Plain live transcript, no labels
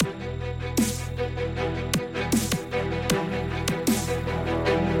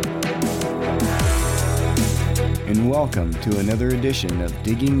welcome to another edition of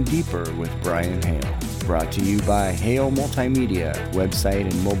Digging Deeper with Brian Hale. Brought to you by Hale Multimedia, website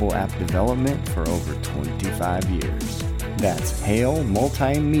and mobile app development for over 25 years. That's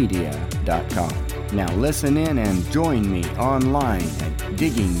halemultimedia.com. Now listen in and join me online at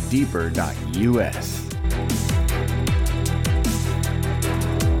diggingdeeper.us.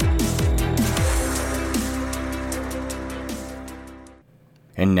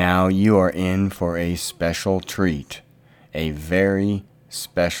 And now you are in for a special treat, a very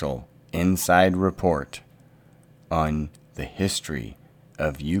special inside report on the history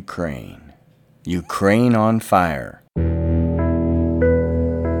of Ukraine. Ukraine on Fire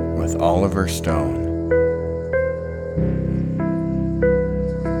with Oliver Stone.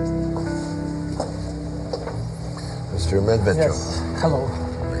 Mr. Medvedchuk. Yes. Hello.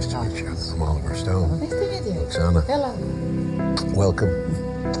 Nice to meet you. I'm Oliver Stone. Nice to meet you. Oksana. Hello. Welcome.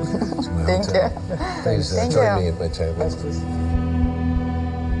 Thank you. Please Thank join you. me at my table. Nice place.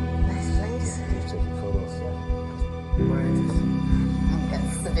 Taking photos. Yes,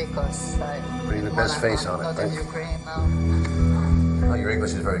 because Putting the best face on it, not right? in Ukraine now. Oh, your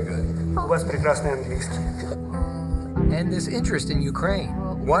English is very good. У вас прекрасный английский. And this interest in Ukraine.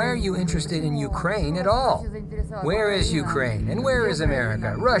 Why are you interested in Ukraine at all? Where is Ukraine? And where is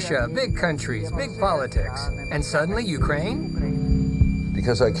America? Russia, big countries, big politics. And suddenly Ukraine?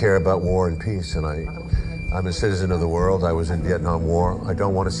 Because I care about war and peace, and I'm a citizen of the world. I was in Vietnam War. I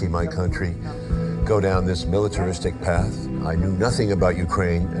don't want to see my country go down this militaristic path. I knew nothing about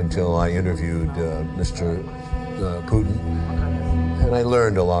Ukraine until I interviewed Mr. Putin. And I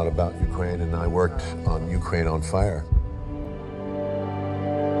learned a lot about Ukraine, and I worked on Ukraine on Fire.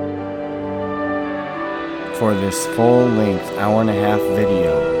 For this full-length hour-and-a-half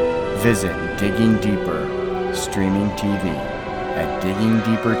video, visit Digging Deeper, streaming TV at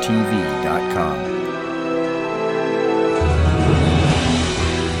diggingdeepertv.com.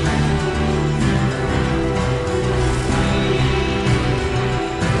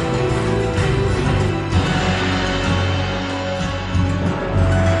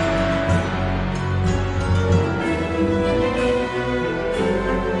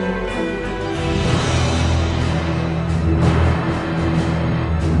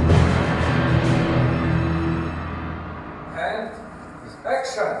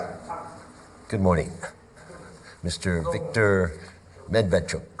 Good morning, Mr. Viktor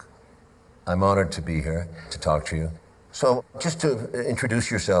Medvedchuk. I'm honored to be here to talk to you. So, just to introduce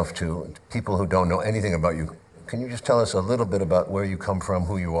yourself to people who don't know anything about you, can you just tell us a little bit about where you come from,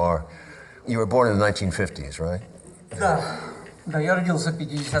 who you are? You were born in the 1950s, right? Да. Да, я родился в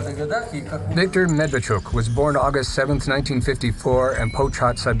 50-х годах, и как... Viktor Medvedchuk was born August 7th, 1954 in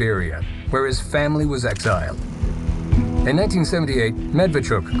Pochat, Siberia, where his family was exiled. In 1978,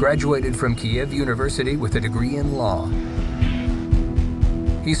 Medvedchuk graduated from Kiev University with a degree in law.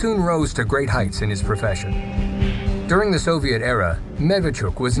 He soon rose to great heights in his profession. During the Soviet era,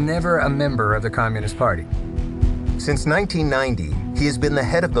 Medvedchuk was never a member of the Communist Party. Since 1990, he has been the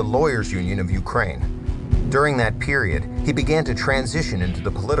head of the Lawyers Union of Ukraine. During that period, he began to transition into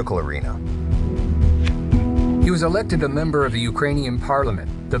the political arena. He was elected a member of the Ukrainian parliament,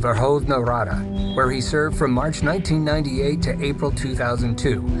 the Verkhovna Rada, where he served from March 1998 to April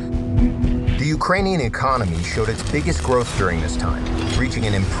 2002. The Ukrainian economy showed its biggest growth during this time, reaching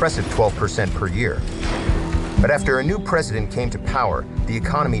an impressive 12% per year. But after a new president came to power, the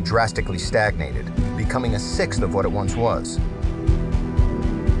economy drastically stagnated, becoming a sixth of what it once was.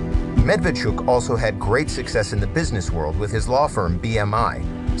 Medvedchuk also had great success in the business world with his law firm BMI,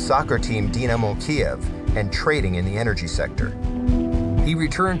 soccer team Dynamo Kiev, and trading in the energy sector. He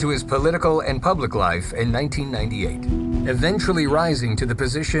returned to his political and public life in 1998, eventually rising to the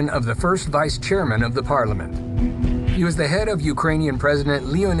position of the first vice chairman of the parliament. He was the head of Ukrainian President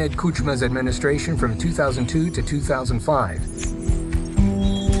Leonid Kuchma's administration from 2002 to 2005.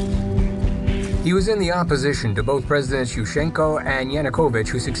 He was in the opposition to both Presidents Yushchenko and Yanukovych,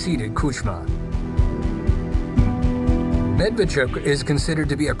 who succeeded Kuchma. Medvedchuk is considered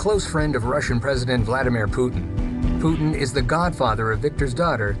to be a close friend of Russian President Vladimir Putin. Putin is the godfather of Viktor's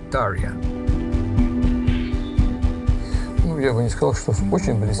daughter, Daria. Ну, я бы не сказал, что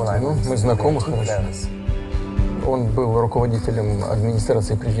очень близко, но мы знакомы хорошо. Он был руководителем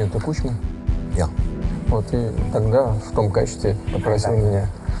администрации президента Кучмы. Yeah. Вот, и тогда в том качестве попросил меня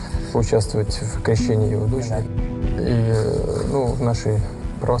поучаствовать в крещении его дочери. И, ну, в нашей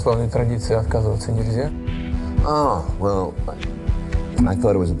православной традиции отказываться нельзя. Oh, well, I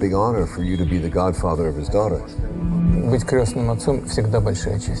thought it was a big honor for you to be the godfather of his daughter. Быть крестным отцом всегда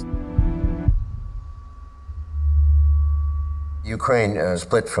большая честь. Ukraine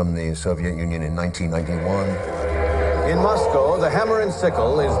split from the Soviet Union in 1991. In Moscow, the hammer and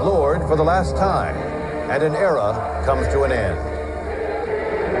sickle is lowered for the last time, and an era comes to an end.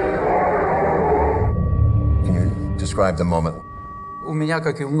 Can you describe the moment? У меня,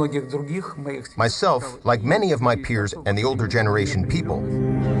 как и у многих других моих... Myself, like many of my peers and the older generation people,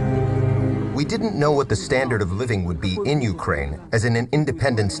 we didn't know what the standard of living would be in Ukraine as in an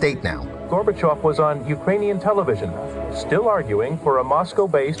independent state now. Gorbachev was on Ukrainian television, still arguing for a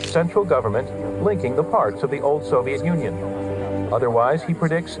Moscow-based central government linking the parts of the old Soviet Union. Otherwise, he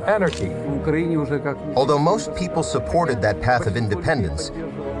predicts anarchy. В Украине уже как... Although most people supported that path of independence,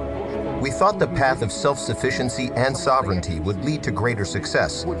 we thought the path of self-sufficiency and sovereignty would lead to greater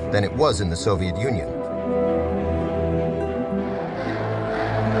success than it was in the Soviet Union.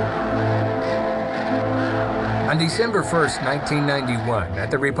 On December 1st, 1991, at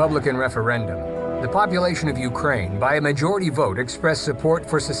the Republican referendum, the population of Ukraine, by a majority vote, expressed support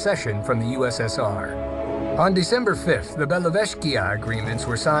for secession from the USSR. On December 5th, the Belovezhskaya agreements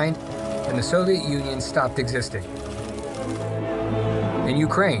were signed, and the Soviet Union stopped existing. In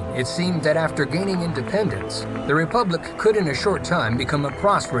Ukraine, it seemed that after gaining independence, the Republic could in a short time become a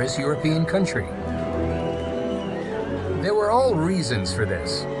prosperous European country. There were all reasons for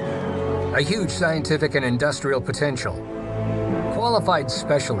this. A huge scientific and industrial potential, qualified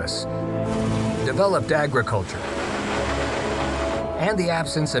specialists, developed agriculture, and the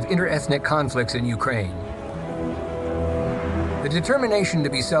absence of interethnic conflicts in Ukraine. The determination to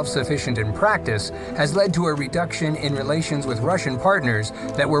be self-sufficient in practice has led to a reduction in relations with Russian partners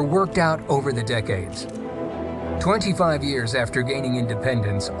that were worked out over the decades. 25 years after gaining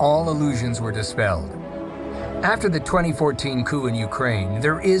independence, all illusions were dispelled. After the 2014 coup in Ukraine,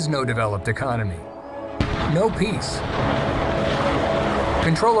 there is no developed economy, no peace.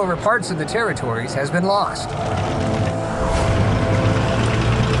 Control over parts of the territories has been lost.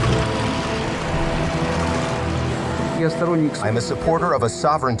 I'm a supporter of a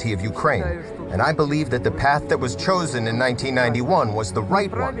sovereignty of Ukraine, and I believe that the path that was chosen in 1991 was the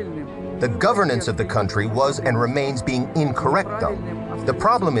right one. The governance of the country was and remains being incorrect, though. The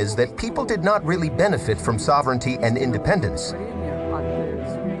problem is that people did not really benefit from sovereignty and independence.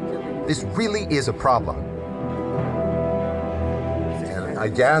 This really is a problem. And I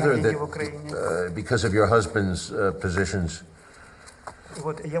gather that because of your husband's positions,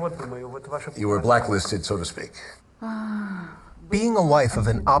 you were blacklisted, so to speak. Being a wife of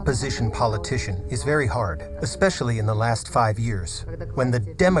an opposition politician is very hard, especially in the last 5 years, when the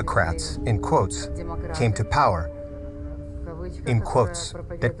Democrats, in quotes, came to power, in quotes,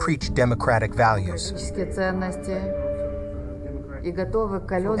 that preach democratic values.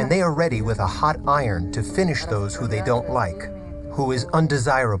 And they are ready with a hot iron to finish those who they don't like, who is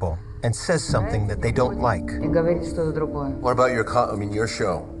undesirable and says something that they don't like. What about your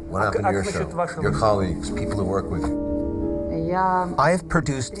show? What happened to your show? Your colleagues, people who work with you? I have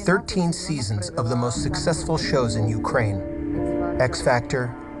produced 13 seasons of the most successful shows in Ukraine. X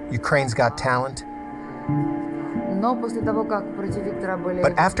Factor, Ukraine's Got Talent.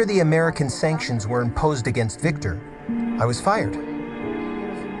 But after the American sanctions were imposed against Victor, I was fired.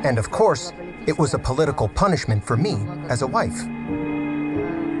 And of course, it was a political punishment for me as a wife.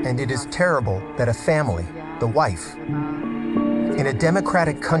 And it is terrible that a family, the wife, in a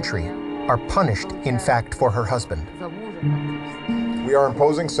democratic country, are punished, in fact, for her husband. We are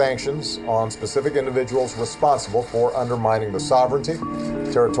imposing sanctions on specific individuals responsible for undermining the sovereignty,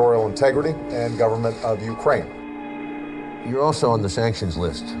 territorial integrity, and government of Ukraine. You're also on the sanctions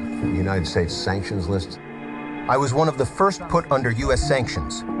list, the United States sanctions list. I was one of the first put under U.S.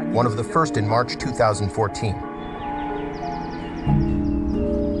 sanctions, one of the first in March 2014.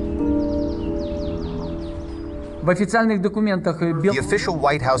 The official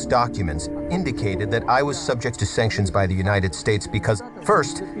White House documents indicated that I was subject to sanctions by the United States because,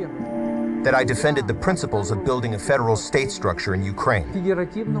 first, that I defended the principles of building a federal state structure in Ukraine.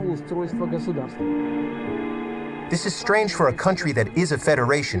 This is strange for a country that is a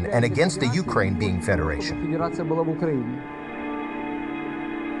federation and against the Ukraine being federation.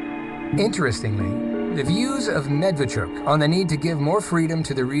 Interestingly, the views of Medvedchuk on the need to give more freedom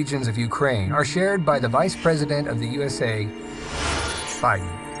to the regions of Ukraine are shared by the Vice President of the USA,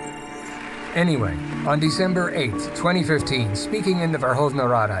 Biden. Anyway, on December 8, 2015, speaking in the Verkhovna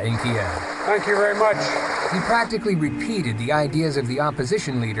Rada in Kiev, thank you very much. He practically repeated the ideas of the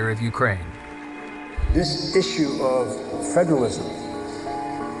opposition leader of Ukraine. This issue of federalism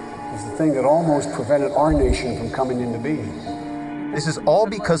is the thing that almost prevented our nation from coming into being. This is all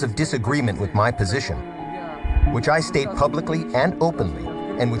because of disagreement with my position, which I state publicly and openly,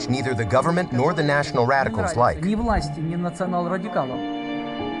 and which neither the government nor the national radicals like.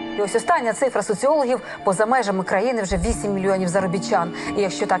 І ось остання цифра соціологів: поза межами країни вже 8 мільйонів заробітчан. І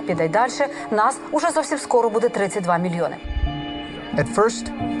якщо так піде й далі, нас уже зовсім скоро буде 32 мільйони. At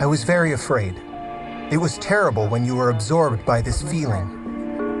first, I was very afraid. It was terrible when you were absorbed by this feeling.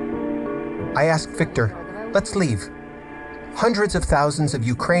 I asked Victor, let's leave. Hundreds of thousands of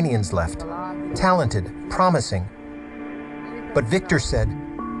Ukrainians left, talented, promising. But Victor said,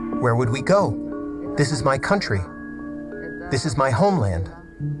 where would we go? This is my country. This is my homeland.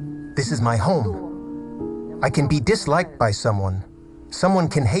 This is my home. I can be disliked by someone. Someone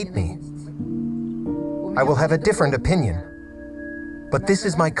can hate me. I will have a different opinion. But this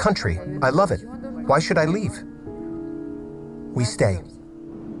is my country. I love it. Why should I leave? We stay.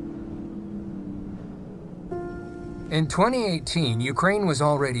 In 2018, Ukraine was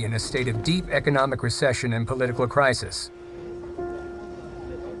already in a state of deep economic recession and political crisis.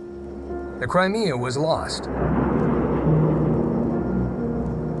 The Crimea was lost.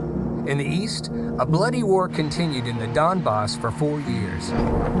 In the east, a bloody war continued in the Donbass for 4 years.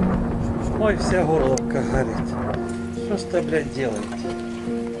 Ой, вся горловка горит. Что ж ты, блядь, делаете?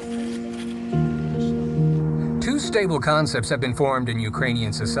 Two stable concepts have been formed in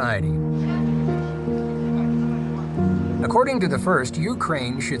Ukrainian society. According to the first,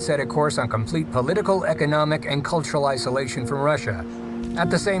 Ukraine should set a course on complete political, economic, and cultural isolation from Russia. At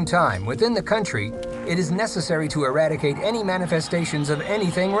the same time, within the country, it is necessary to eradicate any manifestations of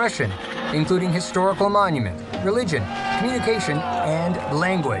anything Russian, including historical monument, religion, communication, and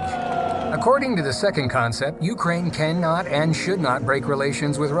language. According to the second concept, Ukraine cannot and should not break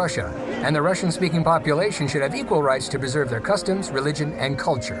relations with Russia, and the Russian-speaking population should have equal rights to preserve their customs, religion, and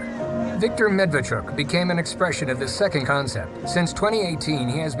culture. Viktor Medvedchuk became an expression of this second concept. Since 2018,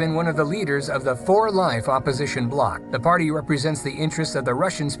 he has been one of the leaders of the For Life opposition bloc. The party represents the interests of the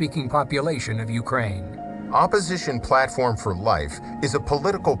Russian-speaking population of Ukraine. Opposition Platform for Life is a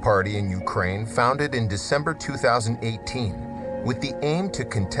political party in Ukraine founded in December 2018 with the aim to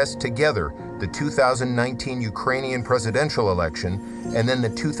contest together the 2019 Ukrainian presidential election and then the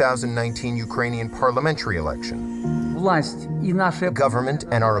 2019 Ukrainian parliamentary election. The government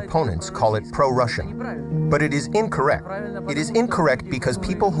and our opponents call it pro-Russian. But it is incorrect. It is incorrect because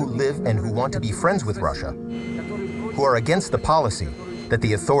people who live and who want to be friends with Russia, who are against the policy that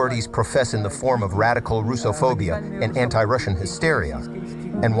the authorities profess in the form of radical Russophobia and anti-Russian hysteria,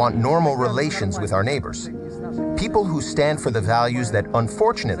 and want normal relations with our neighbors. People who stand for the values that,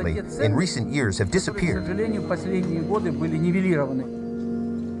 unfortunately, in recent years have disappeared.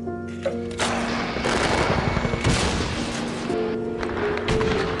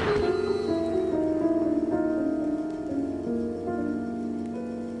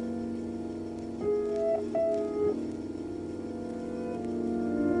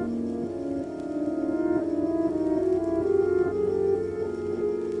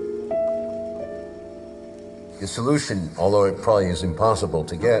 The solution, although it probably is impossible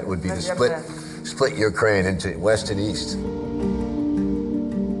to get, would be to split Ukraine into West and East.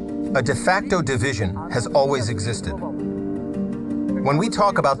 A de facto division has always existed. When we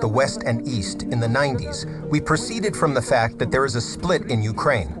talk about the West and East in the 90s, we proceeded from the fact that there is a split in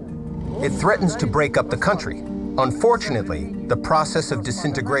Ukraine. It threatens to break up the country. Unfortunately, the process of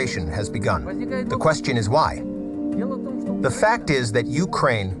disintegration has begun. The question is why? The fact is that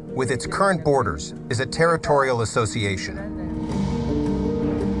Ukraine, with its current borders, is a territorial association.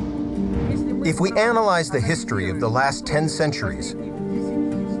 If we analyze the history of the last 10 centuries,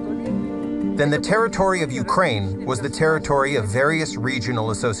 then the territory of Ukraine was the territory of various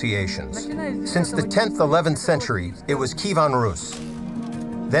regional associations. Since the 10th, 11th century, it was Kievan Rus,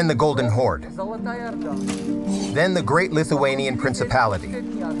 then the Golden Horde, then the Great Lithuanian Principality,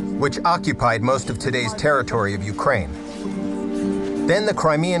 which occupied most of today's territory of Ukraine. Then the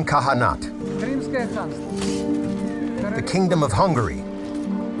Crimean Khaganate, the Kingdom of Hungary,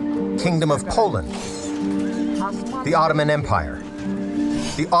 Kingdom of Poland, the Ottoman Empire,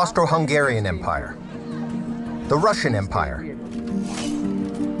 the Austro-Hungarian Empire, the Russian Empire.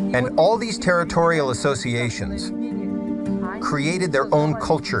 And all these territorial associations created their own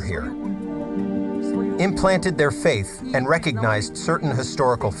culture here, implanted their faith, and recognized certain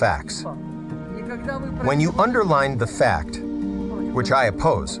historical facts. When you underline the fact, which I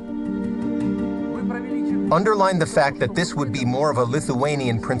oppose, underline the fact that this would be more of a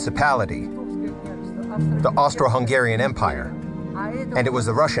Lithuanian principality, the Austro-Hungarian Empire, and it was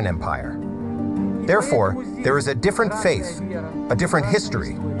the Russian Empire. Therefore, there is a different faith, a different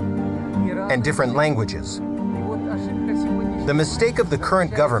history, and different languages. The mistake of the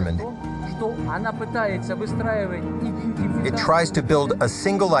current government, it tries to build a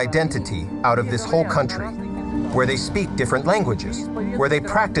single identity out of this whole country. where they speak different languages, where they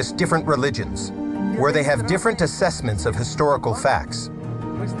practice different religions, where they have different assessments of historical facts,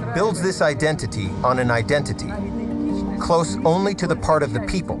 builds this identity on an identity close only to the part of the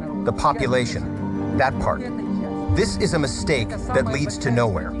people, the population, that part. This is a mistake that leads to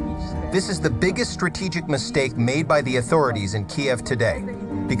nowhere. This is the biggest strategic mistake made by the authorities in Kiev today,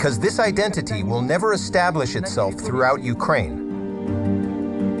 because this identity will never establish itself throughout Ukraine.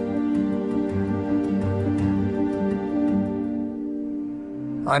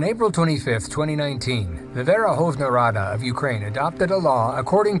 On April 25, 2019, the Verkhovna Rada of Ukraine adopted a law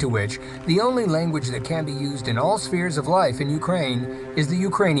according to which the only language that can be used in all spheres of life in Ukraine is the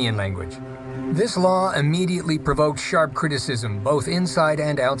Ukrainian language. This law immediately provoked sharp criticism both inside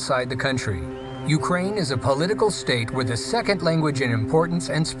and outside the country. Ukraine is a political state where the second language in importance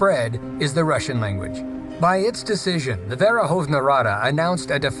and spread is the Russian language. By its decision, the Verkhovna Rada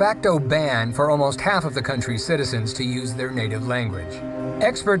announced a de facto ban for almost half of the country's citizens to use their native language.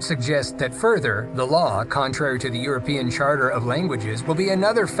 Experts suggest that further, the law, contrary to the European Charter of Languages, will be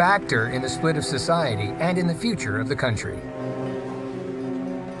another factor in the split of society and in the future of the country.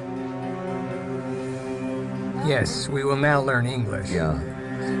 Yes, we will now learn English. Yeah,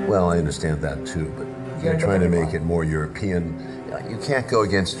 well, I understand that too, but you're trying to make it more European. You can't go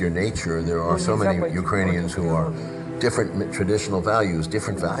against your nature. There are so many Ukrainians who are different traditional values, and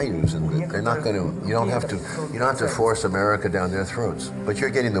they're not going to. You don't have to force America down their throats. But you're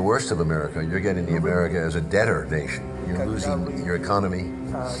getting the worst of America. You're getting the America as a debtor nation. You're losing your economy.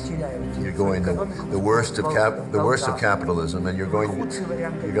 You're going the worst of capitalism, and you're going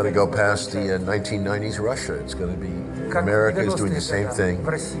to go past the 1990s Russia. It's going to be America is doing the same thing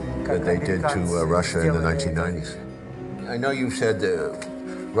that they did to Russia in the 1990s. I know you've said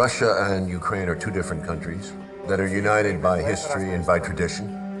Russia and Ukraine are two different countries that are united by history and by tradition.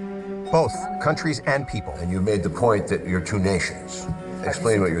 Both countries and people. And you made the point that you're two nations.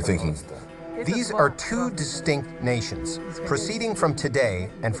 Explain what you're thinking. These are two distinct nations, proceeding from today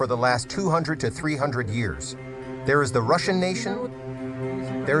and for the last 200 to 300 years. There is the Russian nation,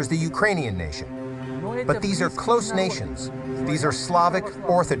 there is the Ukrainian nation. But these are close nations. These are Slavic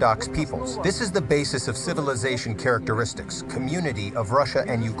Orthodox peoples. This is the basis of civilization characteristics, community of Russia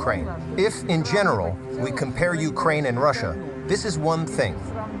and Ukraine. If, in general, we compare Ukraine and Russia, this is one thing.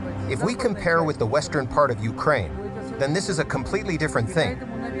 If we compare with the western part of Ukraine, then this is a completely different thing.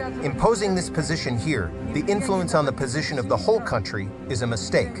 Imposing this position here, the influence on the position of the whole country, is a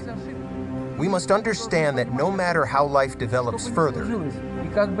mistake. We must understand that no matter how life develops further,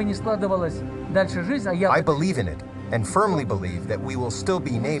 I believe in it and firmly believe that we will still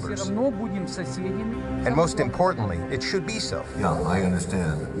be neighbors. And most importantly, it should be so. Yeah, I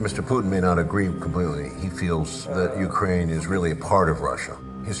understand. Mr. Putin may not agree completely. He feels that Ukraine is really a part of Russia,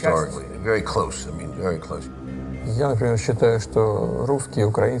 historically. Very close, very close. Я, например, считаю, что русские и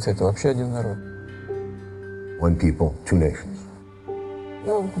украинцы — это вообще один народ. One people, two nations.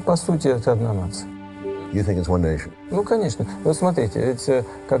 Ну, по сути, это одна нация. You think it's one nation? Ну, конечно. Вот смотрите, ведь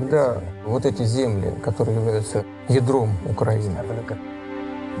когда вот эти земли, которые являются ядром Украины,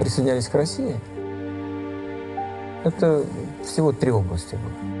 присоединялись к России, это всего 3 области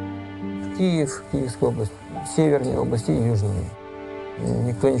было. Киев, Киевская область, Северная область и Южная.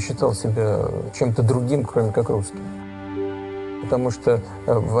 Никто не считал себя чем-то другим, кроме как русским. Потому что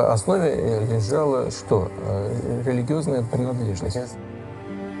в основе лежала что? Религиозная принадлежность.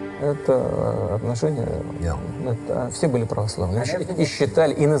 Это отношения, все были православные. И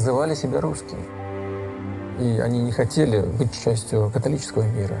считали, и называли себя русскими. И они не хотели быть частью католического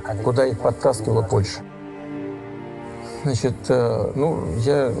мира, куда их подтаскивала Польша. Значит,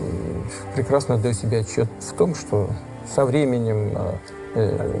 я прекрасно даю себе отчет в том, что со временем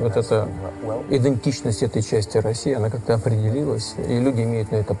вот эта идентичность этой части России, она как-то определилась, и люди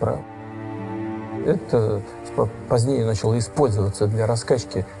имеют на это право. Это позднее начало использоваться для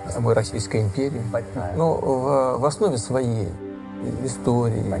раскачки самой Российской империи. Но в основе своей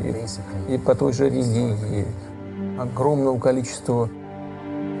истории и по той же религии огромного количества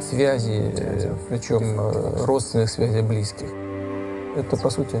связей, причем родственных связей близких. Это,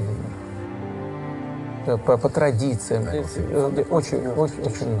 по сути, по традициям. Очень много.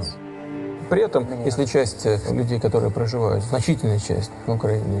 При этом, если часть людей, которые проживают, значительная часть на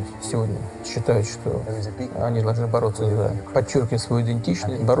Украине сегодня считают, что они должны бороться за подчеркивать свою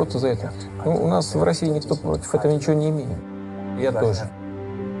идентичность, бороться за это. У нас в России никто против этого ничего не имеет. Я тоже.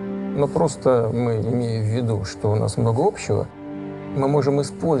 Но просто мы, имея в виду, что у нас много общего, мы можем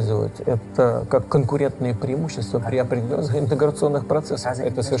использовать это как конкурентные преимущества при определенных интеграционных процессах.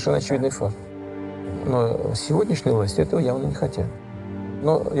 Это совершенно очевидный факт. Но сегодняшние власти этого явно не хотят.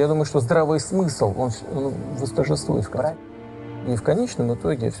 Но я думаю, что здравый смысл, он восторжествует в конце. И в конечном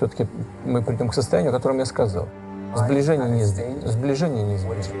итоге все-таки мы придем к состоянию, о котором я сказал. Сближение неизбежно. Сближение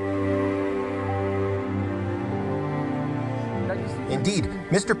неизбежно. Indeed,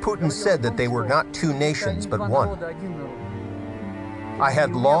 Mr. Putin said that they were not two nations, but one. I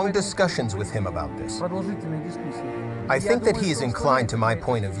had long discussions with him about this. I think that he is inclined to my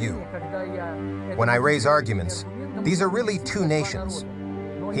point of view. When I raise arguments, these are really two nations.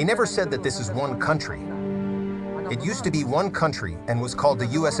 He never said that this is one country. It used to be one country and was called the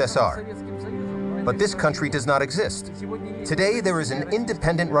USSR. But this country does not exist. Today, there is an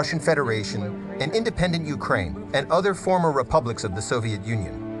independent Russian Federation, an independent Ukraine, and other former republics of the Soviet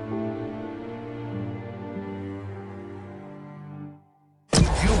Union.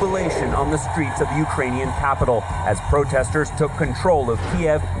 Jubilation on the streets of the Ukrainian capital as protesters took control of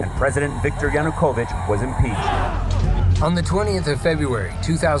Kiev and President Viktor Yanukovych was impeached. On the 20th of February,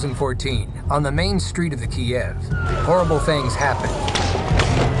 2014, on the main street of the Kiev, horrible things happened.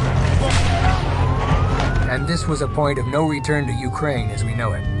 And this was a point of no return to Ukraine as we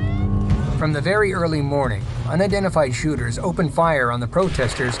know it. From the very early morning, unidentified shooters opened fire on the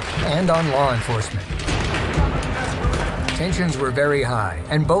protesters and on law enforcement. Tensions were very high,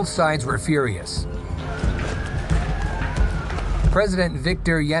 and both sides were furious. President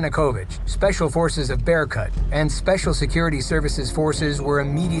Viktor Yanukovych, Special Forces of Berkut, and Special Security Services forces were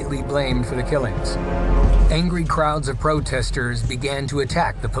immediately blamed for the killings. Angry crowds of protesters began to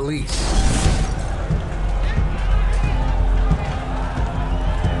attack the police.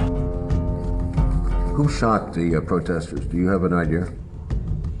 Who shot the protesters? Do you have an idea?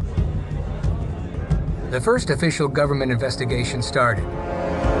 The first official government investigation started.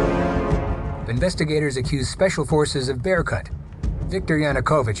 Investigators accused Special Forces of Berkut, Viktor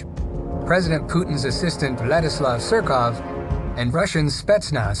Yanukovych, President Putin's assistant Vladislav Surkov, and Russian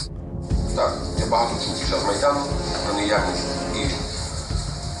Spetsnaz.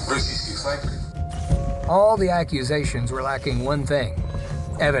 All the accusations were lacking one thing: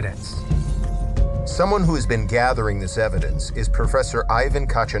 evidence. Someone who has been gathering this evidence is Professor Ivan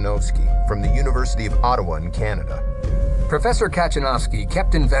Kachanovsky from the University of Ottawa in Canada. Professor Kachanovsky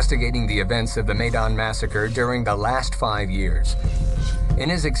kept investigating the events of the Maidan massacre during the last 5 years. In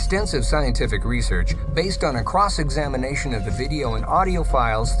his extensive scientific research, based on a cross-examination of the video and audio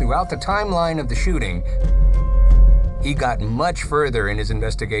files throughout the timeline of the shooting, he got much further in his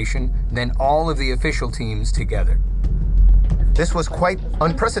investigation than all of the official teams together. This was quite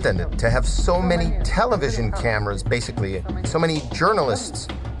unprecedented to have so many television cameras, basically, so many journalists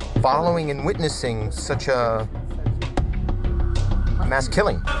following and witnessing such a mass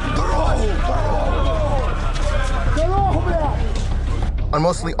killing. On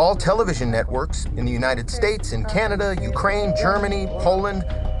mostly all television networks in the United States, in Canada, Ukraine, Germany, Poland,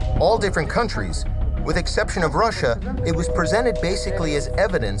 all different countries, with exception of Russia, it was presented basically as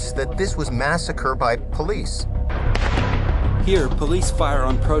evidence that this was massacre by police. Here, police fire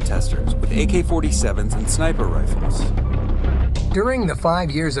on protesters with AK-47s and sniper rifles. During the 5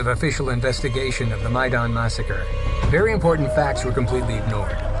 years of official investigation of the Maidan massacre, very important facts were completely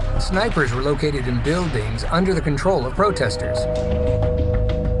ignored. Snipers were located in buildings under the control of protesters.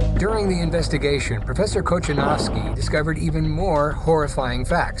 During the investigation, Professor Kachanovsky discovered even more horrifying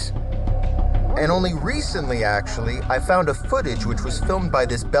facts. And only recently, actually, I found a footage which was filmed by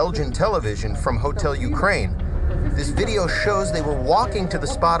this Belgian television from Hotel Ukraine. This video shows they were walking to the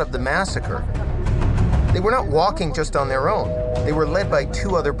spot of the massacre. They were not walking just on their own. They were led by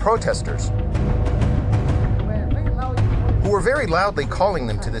 2 other protesters who were very loudly calling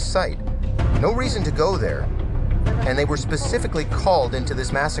them to this site. No reason to go there, and they were specifically called into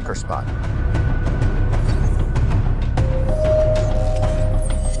this massacre spot.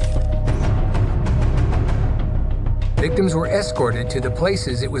 Victims were escorted to the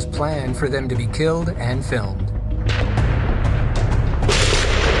places it was planned for them to be killed and filmed.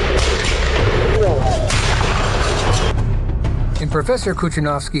 In Professor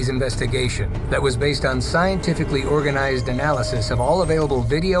Kachanovsky's investigation, that was based on scientifically organized analysis of all available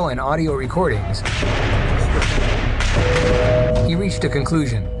video and audio recordings, he reached a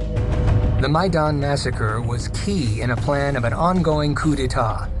conclusion. The Maidan massacre was key in a plan of an ongoing coup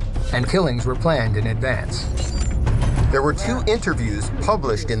d'etat, and killings were planned in advance. There were 2 interviews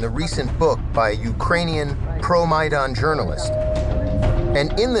published in the recent book by a Ukrainian pro-Maidan journalist.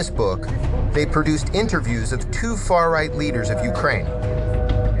 And in this book, they produced interviews of 2 far-right leaders of Ukraine.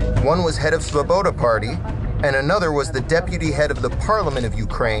 One was head of Svoboda Party, and another was the deputy head of the parliament of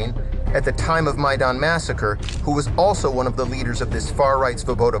Ukraine at the time of Maidan massacre, who was also one of the leaders of this far-right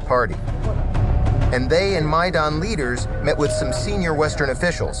Svoboda Party. And they and Maidan leaders met with some senior Western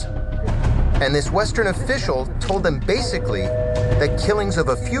officials. And this Western official told them basically that killings of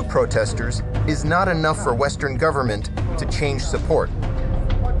a few protesters is not enough for Western government to change support.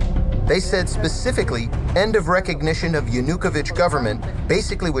 They said specifically, end of recognition of Yanukovych government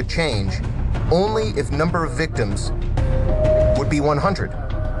basically would change only if number of victims would be 100.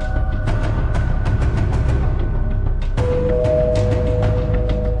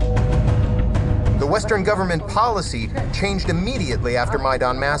 The Western government policy changed immediately after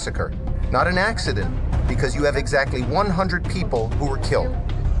Maidan massacre. Not an accident, because you have exactly 100 people who were killed.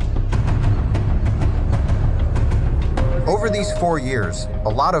 Over these 4 years, a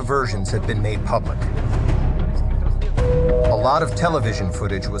lot of versions have been made public. A lot of television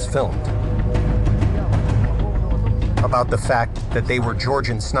footage was filmed about the fact that they were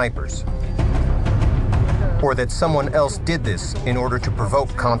Georgian snipers, or that someone else did this in order to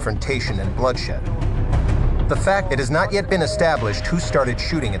provoke confrontation and bloodshed. The fact it has not yet been established who started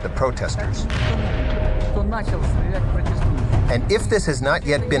shooting at the protesters. And if this has not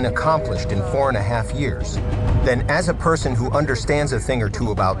yet been accomplished in 4.5 years, then as a person who understands a thing or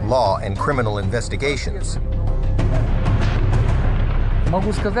two about law and criminal investigations,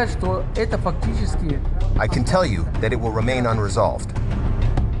 I can tell you that it will remain unresolved.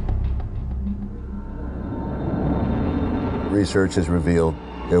 Research has revealed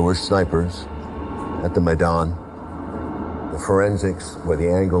there were snipers at the Maidan. The forensics, where the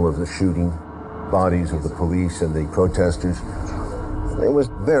angle of the shooting, bodies of the police and the protesters, it was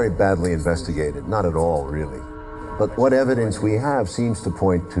very badly investigated. Not at all, really. But what evidence we have seems to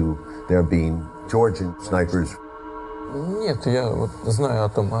point to there being Georgian snipers. Нет, я вот знаю о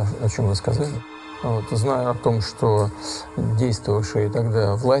том, о чем вы сказали. Вот, знаю о том, что действовавшие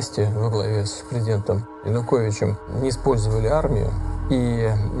тогда власти во главе с президентом Януковичем не использовали армию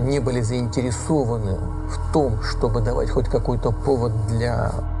и не были заинтересованы в том, чтобы давать хоть какой-то повод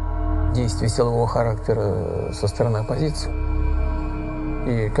для действий силового характера со стороны оппозиции.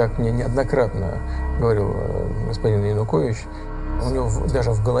 И как мне неоднократно говорил господин Янукович, у него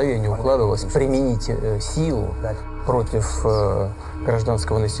даже в голове не укладывалось применить силу против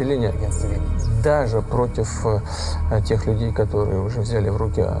гражданского населения, даже против тех людей, которые уже взяли в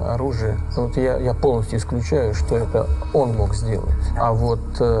руки оружие. Вот я полностью исключаю, что это он мог сделать. А вот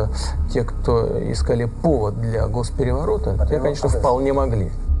те, кто искали повод для госпереворота, те, конечно, вполне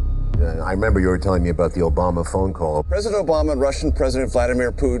могли. I remember you were telling me about the Obama phone call. President Obama and Russian President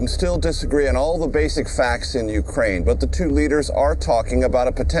Vladimir Putin still disagree on all the basic facts in Ukraine, but the two leaders are talking about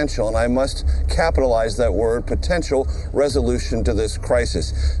a potential, and I must capitalize that word, potential resolution to this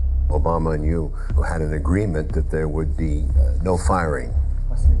crisis. Obama and you had an agreement that there would be no firing,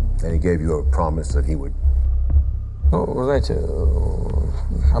 and he gave you a promise that he would. Ну, вы знаете,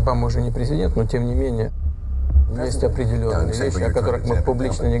 Обама уже не президент, но тем не менее есть определенные вещи, о которых мы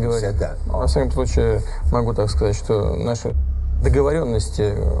публично не говорим. Во всяком случае, могу так сказать, что наши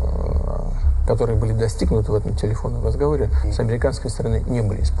договоренности, которые были достигнуты в этом телефонном разговоре, с американской стороны не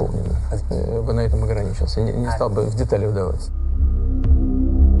были исполнены. Я бы на этом ограничился, не стал бы в детали вдаваться.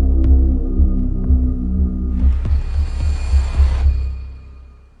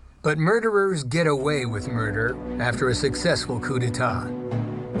 But murderers get away with murder after a successful coup d'etat.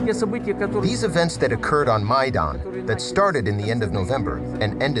 These events that occurred on Maidan, that started in the end of November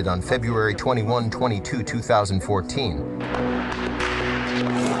and ended on February 21-22, 2014,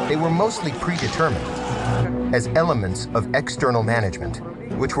 they were mostly predetermined as elements of external management,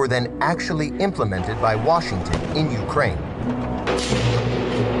 which were then actually implemented by Washington in Ukraine.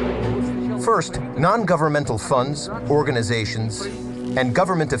 First, non-governmental funds, organizations, and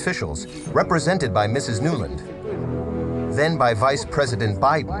government officials, represented by Mrs. Nuland, then by Vice President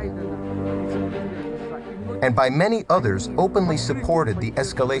Biden, and by many others, openly supported the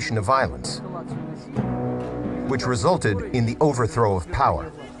escalation of violence, which resulted in the overthrow of power.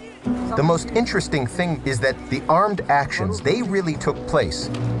 The most interesting thing is that the armed actions, they really took place,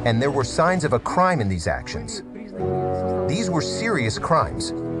 and there were signs of a crime in these actions. These were serious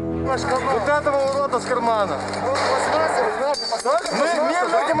crimes.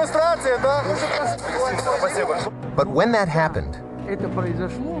 But when that happened,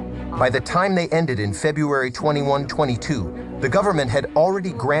 by the time they ended in February 21-22, the government had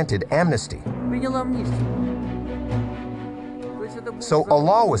already granted amnesty. So a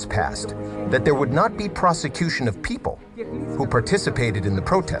law was passed that there would not be prosecution of people who participated in the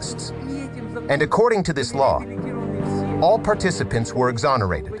protests. And according to this law, all participants were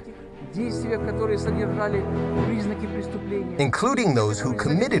exonerated, including those who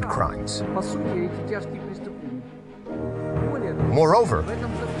committed crimes. Moreover,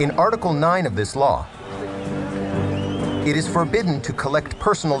 In Article 9 of this law, it is forbidden to collect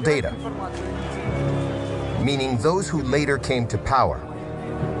personal data, meaning those who later came to power.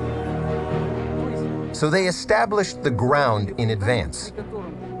 So they established the ground in advance.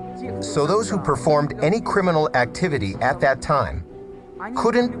 So those who performed any criminal activity at that time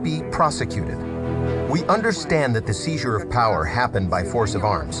couldn't be prosecuted. We understand that the seizure of power happened by force of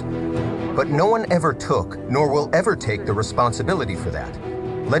arms, but no one ever took, nor will ever take, the responsibility for that.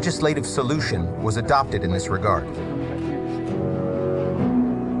 Legislative solution was adopted in this regard.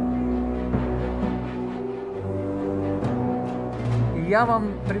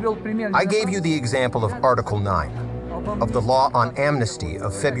 I gave you the example of Article 9 of the Law on Amnesty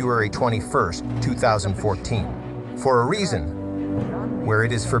of February 21st, 2014, for a reason where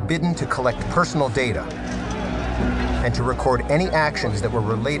it is forbidden to collect personal data and to record any actions that were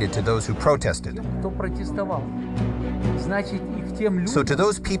related to those who protested. So to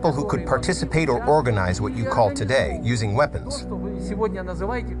those people who could participate or organize what you call today using weapons,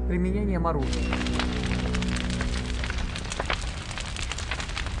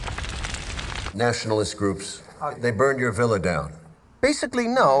 nationalist groups, they burned your villa down. Basically,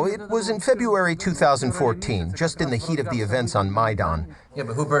 no. It was in February 2014, just in the heat of the events on Maidan. Yeah,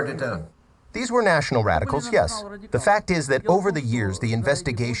 but who burned it down? These were national radicals, yes. The fact is that over the years, the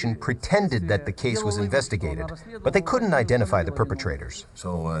investigation pretended that the case was investigated, but they couldn't identify the perpetrators.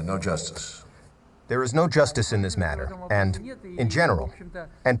 So, no justice. There is no justice in this matter, and in general,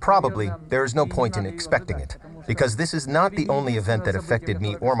 and probably there is no point in expecting it, because this is not the only event that affected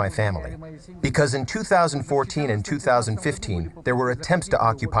me or my family. Because in 2014 and 2015, there were attempts to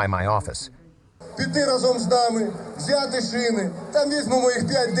occupy my office. Піти разом з нами, взяти шини, там візьмемо їх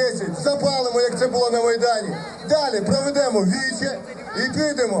 5-10, запалимо, як це було на Майдані. Далі проведемо віче і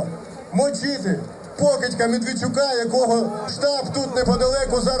підемо мочити покидька Медведчука, якого штаб тут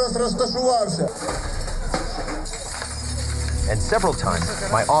неподалеку зараз розташувався. And several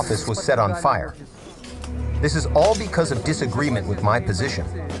times, my office was set on fire. This is all because of disagreement with my position,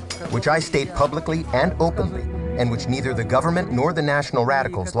 which I state publicly and openly, and which neither the government nor the national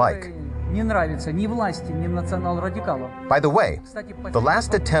radicals like. By the way, the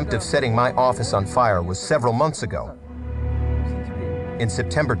last attempt of setting my office on fire was several months ago, in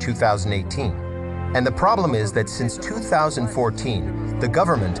September 2018. And the problem is that since 2014, the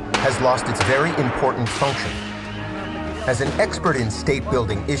government has lost its very important function. As an expert in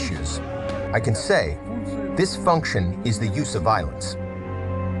state-building issues, I can say this function is the use of violence.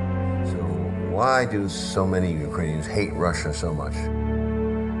 So why do so many Ukrainians hate Russia so much?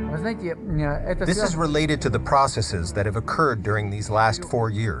 This is related to the processes that have occurred during these last 4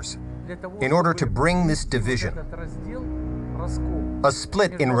 years. In order to bring this division, a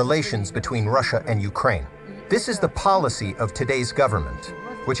split in relations between Russia and Ukraine. This is the policy of today's government,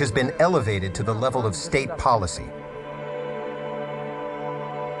 which has been elevated to the level of state policy.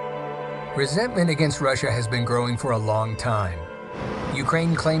 Resentment against Russia has been growing for a long time.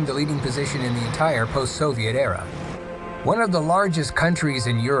 Ukraine claimed the leading position in the entire post-Soviet era. One of the largest countries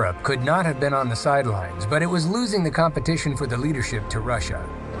in Europe could not have been on the sidelines, but it was losing the competition for the leadership to Russia.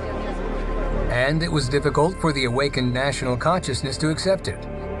 And it was difficult for the awakened national consciousness to accept it.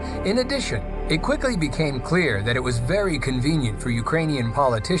 In addition, it quickly became clear that it was very convenient for Ukrainian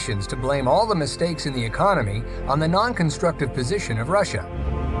politicians to blame all the mistakes in the economy on the non-constructive position of Russia.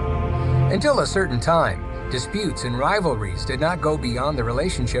 Until a certain time, disputes and rivalries did not go beyond the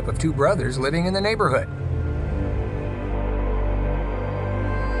relationship of two brothers living in the neighborhood.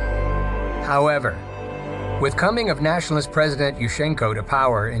 However, with coming of nationalist President Yushchenko to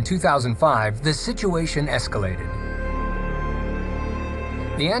power in 2005, the situation escalated.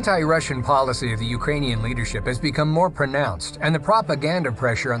 The anti-Russian policy of the Ukrainian leadership has become more pronounced, and the propaganda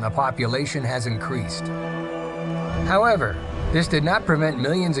pressure on the population has increased. However, this did not prevent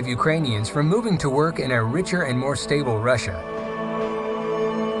millions of Ukrainians from moving to work in a richer and more stable Russia.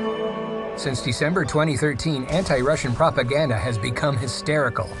 Since December 2013, anti-Russian propaganda has become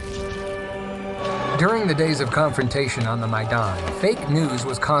hysterical. During the days of confrontation on the Maidan, fake news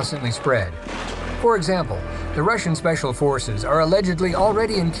was constantly spread. For example, the Russian special forces are allegedly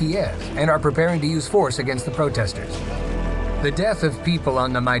already in Kiev and are preparing to use force against the protesters. The death of people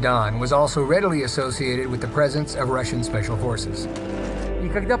on the Maidan was also readily associated with the presence of Russian special forces.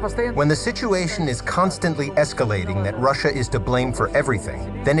 When the situation is constantly escalating that Russia is to blame for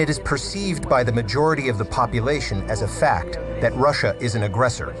everything, then it is perceived by the majority of the population as a fact that Russia is an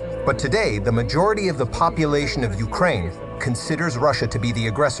aggressor. But today, the majority of the population of Ukraine considers Russia to be the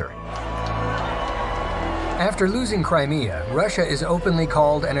aggressor. After losing Crimea, Russia is openly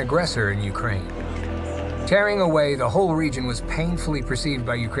called an aggressor in Ukraine. Tearing away the whole region was painfully perceived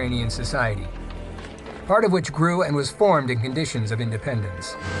by Ukrainian society, part of which grew and was formed in conditions of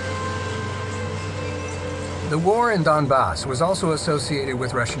independence. The war in Donbass was also associated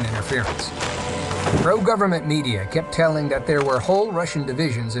with Russian interference. Pro-government media kept telling that there were whole Russian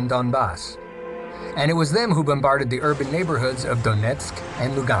divisions in Donbass, and it was them who bombarded the urban neighborhoods of Donetsk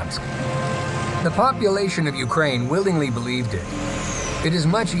and Lugansk. The population of Ukraine willingly believed it. It is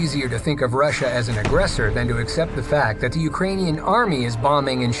much easier to think of Russia as an aggressor than to accept the fact that the Ukrainian army is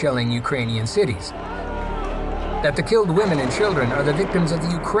bombing and shelling Ukrainian cities, that the killed women and children are the victims of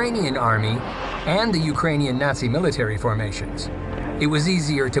the Ukrainian army and the Ukrainian Nazi military formations. It was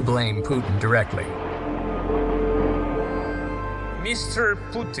easier to blame Putin directly. Mr.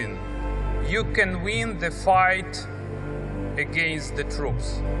 Putin, you can win the fight against the troops,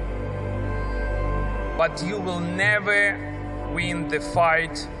 but you will never win the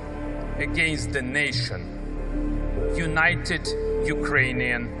fight against the nation, united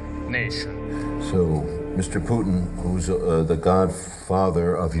Ukrainian nation. So, Mr. Putin, who's the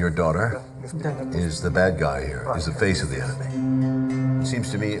godfather of your daughter, is the bad guy here, is the face of the enemy. It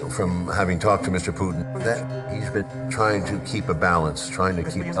seems to me, from having talked to Mr. Putin, that he's been trying to keep a balance, trying to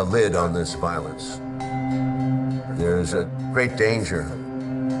keep a lid on this violence. There's a great danger.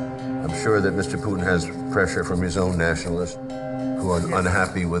 I'm sure that Mr. Putin has pressure from his own nationalists who are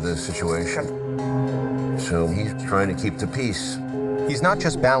unhappy with the situation. So he's trying to keep the peace. He's not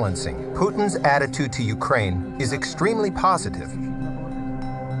just balancing. Putin's attitude to Ukraine is extremely positive.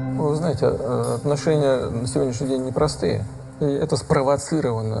 Вы знаете, отношения на сегодняшний день непростые. И это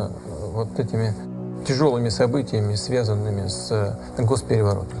спровоцировано вот этими тяжелыми событиями, связанными с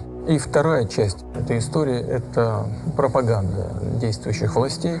госпереворотом. И вторая часть этой истории – это пропаганда действующих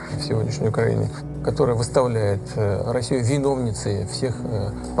властей в сегодняшней Украине, которая выставляет Россию виновницей всех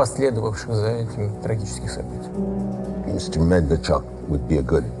последовавших за этим трагических событий. Mr. Medvedchuk would be a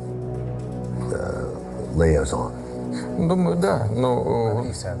good liaison. Думаю, да, но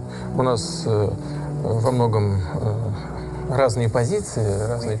у нас во многом разные позиции,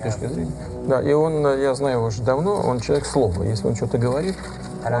 разные точки зрения. Да, и он, я знаю его уже давно, он человек слова. Если он что-то говорит,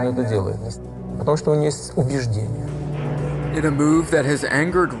 он это делает. Потому что у него есть убеждения. In a move that has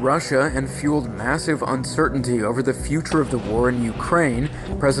angered Russia and fueled massive uncertainty over the future of the war in Ukraine,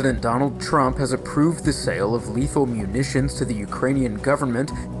 President Donald Trump has approved the sale of lethal munitions to the Ukrainian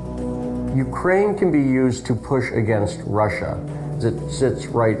government. Ukraine can be used to push against Russia. It sits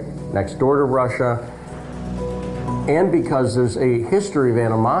right next door to Russia. And because there's a history of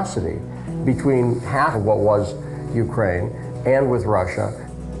animosity between half of what was Ukraine and with Russia,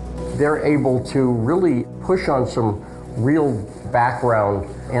 they're able to really push on some real background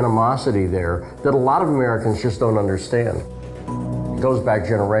animosity there that a lot of Americans just don't understand. It goes back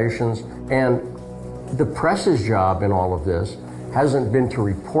generations, and the press's job in all of this hasn't been to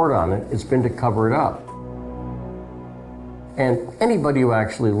report on it, it's been to cover it up. And anybody who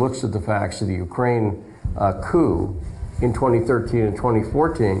actually looks at the facts of the Ukraine coup in 2013 and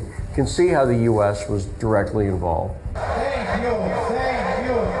 2014 can see how the U.S. was directly involved.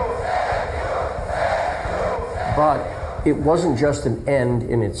 But it wasn't just an end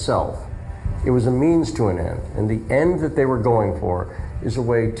in itself. It was a means to an end. And the end that they were going for is a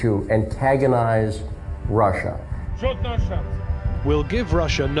way to antagonize Russia. We'll give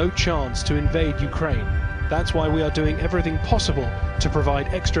Russia no chance to invade Ukraine. That's why we are doing everything possible to provide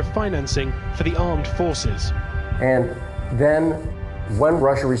extra financing for the armed forces. And then when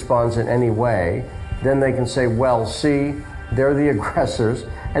Russia responds in any way, then they can say, well, see, they're the aggressors.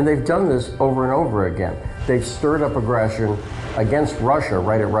 And they've done this over and over again. They've stirred up aggression against Russia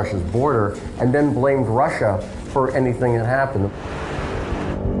right at Russia's border and then blamed Russia for anything that happened.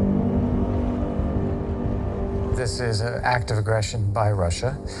 This is an act of aggression by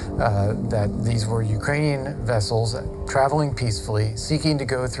Russia, that these were Ukrainian vessels traveling peacefully, seeking to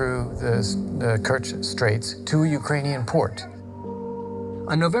go through the Kerch Straits to a Ukrainian port.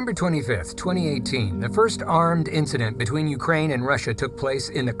 On November 25, 2018, the first armed incident between Ukraine and Russia took place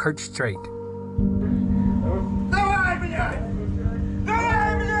in the Kerch Strait.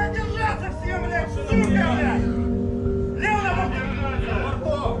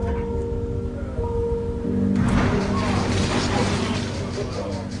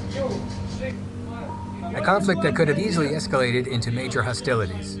 A conflict that could have easily escalated into major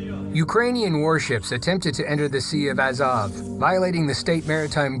hostilities. Ukrainian warships attempted to enter the Sea of Azov, violating the state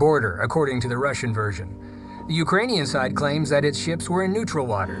maritime border, according to the Russian version. The Ukrainian side claims that its ships were in neutral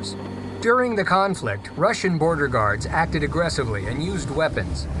waters. During the conflict, Russian border guards acted aggressively and used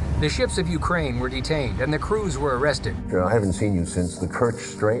weapons. The ships of Ukraine were detained and the crews were arrested. I haven't seen you since the Kerch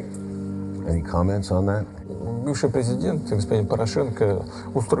Strait. Any comments on that? Бывший президент, господин Порошенко,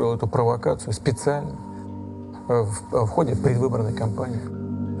 устроил эту провокацию специально в ходе предвыборной кампании.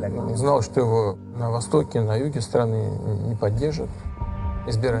 Он знал, что его на востоке, на юге страны не поддержат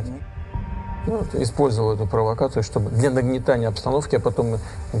избиратели. Использовал эту провокацию, чтобы для нагнетания обстановки, а потом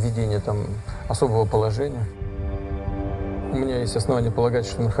введения там особого положения. У меня есть основания полагать,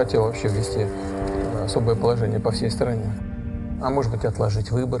 что он хотел вообще ввести особое положение по всей стране. А может быть, отложить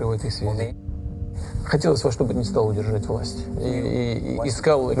выборы в этой связи. Хотелось во что бы ни стало удержать власть. И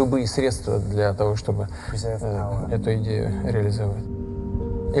искал любые средства для того, чтобы эту идею реализовать.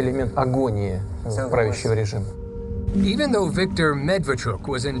 Элемент агонии правящего режима. Even though Viktor Medvedchuk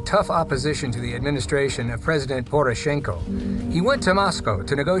was in tough opposition to the administration of President Poroshenko, he went to Moscow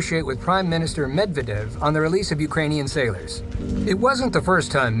to negotiate with Prime Minister Medvedev on the release of Ukrainian sailors. It wasn't the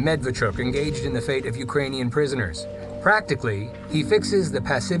first time Medvedchuk engaged in the fate of Ukrainian prisoners. Practically, he fixes the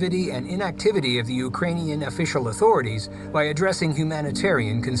passivity and inactivity of the Ukrainian official authorities by addressing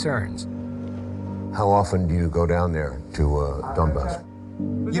humanitarian concerns. How often do you go down there to Donbass?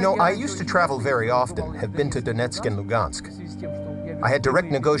 You know, I used to travel very often, have been to Donetsk and Lugansk. I had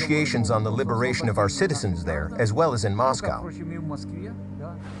direct negotiations on the liberation of our citizens there, as well as in Moscow.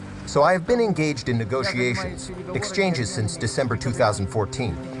 So I have been engaged in negotiations, exchanges since December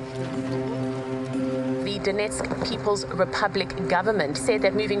 2014. The Donetsk People's Republic government said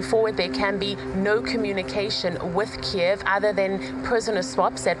that moving forward there can be no communication with Kiev other than prisoner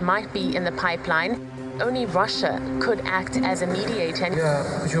swaps that might be in the pipeline. Only Russia could act as a mediator. Я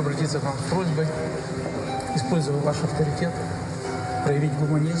хочу обратиться к вам с просьбой, используя ваш авторитет, проявить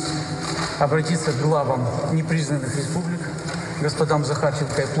гуманизм, обратиться к главам непризнанных республик, господам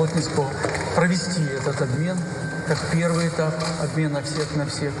Захарченко и Плотницкого, провести этот обмен, как первый этап обмена всех на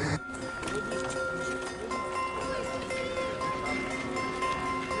всех.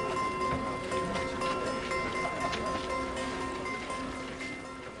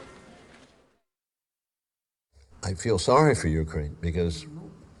 I feel sorry for Ukraine because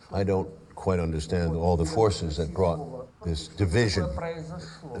I don't quite understand all the forces that brought this division,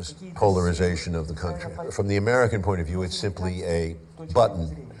 this polarization of the country. From the American point of view, it's simply a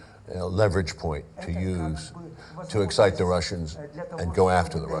button, a leverage point to use to excite the Russians and go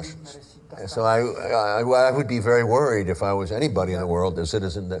after the Russians. So I would be very worried if I was anybody in the world, a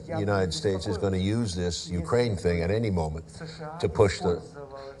citizen, that the United States is going to use this Ukraine thing at any moment to push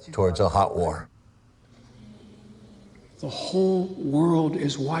towards a hot war. The whole world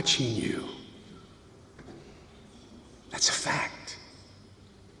is watching you. That's a fact.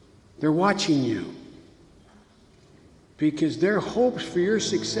 They're watching you because their hopes for your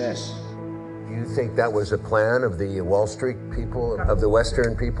success. Do you think that was a plan of the Wall Street people, of the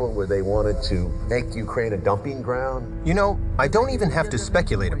Western people, where they wanted to make Ukraine a dumping ground? You know, I don't even have to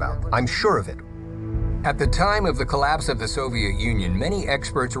speculate about. I'm sure of it. At the time of the collapse of the Soviet Union, many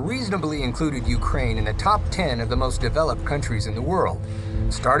experts reasonably included Ukraine in the top 10 of the most developed countries in the world.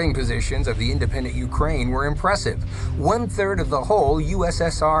 Starting positions of the independent Ukraine were impressive. 1/3 of the whole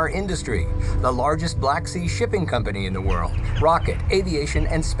USSR industry, the largest Black Sea shipping company in the world, rocket, aviation,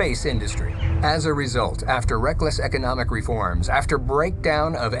 and space industry. As a result, after reckless economic reforms, after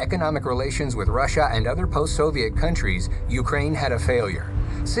breakdown of economic relations with Russia and other post-Soviet countries, Ukraine had a failure.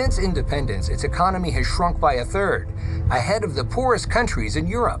 Since independence, its economy has shrunk by 1/3, ahead of the poorest countries in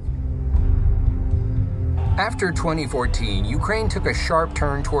Europe. After 2014, Ukraine took a sharp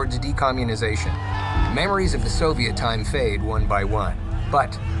turn towards decommunization. Memories of the Soviet time fade one by one.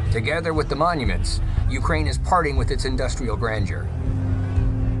 But, together with the monuments, Ukraine is parting with its industrial grandeur.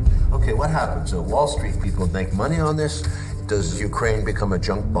 Okay, what happens? Wall Street people make money on this? Does Ukraine become a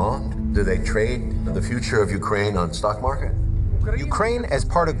junk bond? Do they trade the future of Ukraine on stock market? Ukraine, as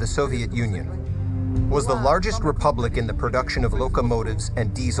part of the Soviet Union, was the largest republic in the production of locomotives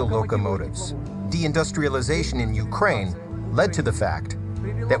and diesel locomotives. Deindustrialization in Ukraine led to the fact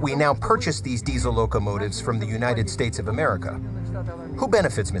that we now purchase these diesel locomotives from the United States of America. Who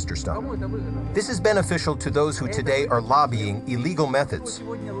benefits, Mr. Stone? This is beneficial to those who today are lobbying illegal methods,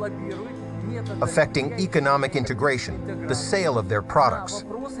 affecting economic integration, the sale of their products.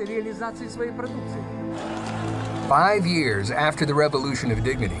 5 years after the Revolution of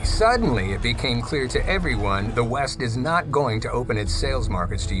Dignity, suddenly it became clear to everyone the West is not going to open its sales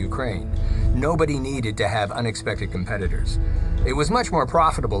markets to Ukraine. Nobody needed to have unexpected competitors. It was much more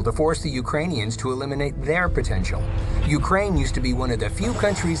profitable to force the Ukrainians to eliminate their potential. Ukraine used to be one of the few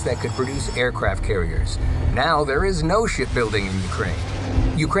countries that could produce aircraft carriers. Now there is no shipbuilding in Ukraine.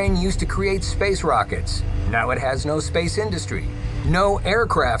 Ukraine used to create space rockets. Now it has no space industry, no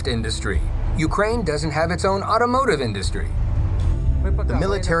aircraft industry. Ukraine doesn't have its own automotive industry. The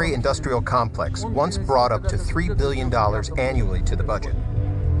military-industrial complex once brought up to $3 billion annually to the budget.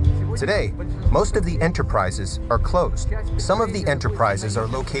 Today, most of the enterprises are closed. Some of the enterprises are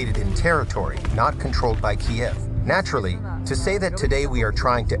located in territory not controlled by Kiev. Naturally, to say that today we are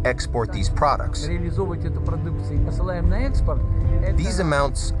trying to export these products, these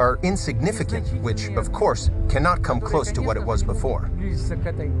amounts are insignificant, which, of course, cannot come close to what it was before.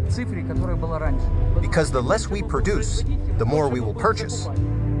 Because the less we produce, the more we will purchase.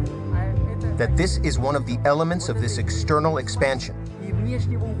 That this is one of the elements of this external expansion.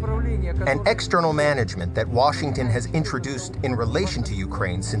 An external management that Washington has introduced in relation to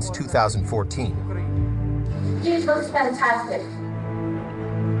Ukraine since 2014. It was fantastic.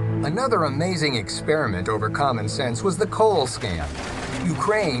 Another amazing experiment over common sense was the coal scam.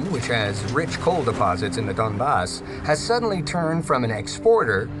 Ukraine, which has rich coal deposits in the Donbass, has suddenly turned from an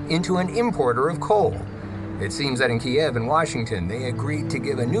exporter into an importer of coal. It seems that in Kiev and Washington, they agreed to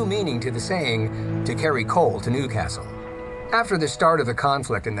give a new meaning to the saying, to carry coal to Newcastle. After the start of the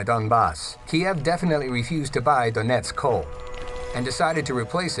conflict in the Donbass, Kiev definitely refused to buy Donetsk coal and decided to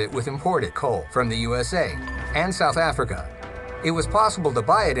replace it with imported coal from the USA and South Africa. It was possible to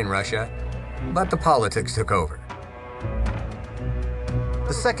buy it in Russia, but the politics took over.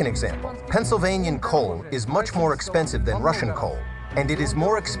 The second example, Pennsylvanian coal is much more expensive than Russian coal, and it is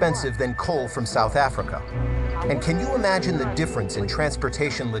more expensive than coal from South Africa. And can you imagine the difference in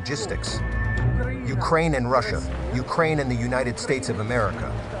transportation logistics? Ukraine and Russia, Ukraine and the United States of America,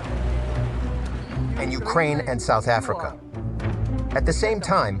 and Ukraine and South Africa. At the same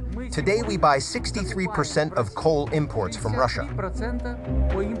time, today we buy 63% of coal imports from Russia.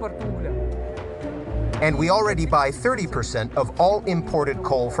 And we already buy 30% of all imported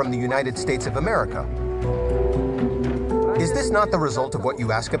coal from the United States of America. Is this not the result of what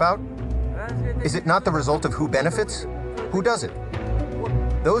you ask about? Is it not the result of who benefits? Who does it?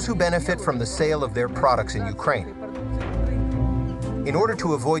 Those who benefit from the sale of their products in Ukraine. In order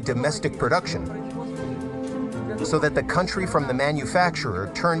to avoid domestic production, so that the country from the manufacturer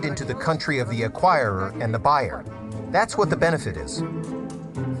turned into the country of the acquirer and the buyer. That's what the benefit is.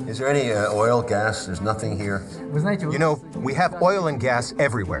 Is there any oil, gas? There's nothing here. You know, we have oil and gas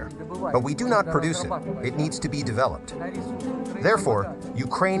everywhere, but we do not produce it. It needs to be developed. Therefore,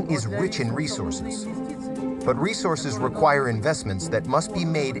 Ukraine is rich in resources. But resources require investments that must be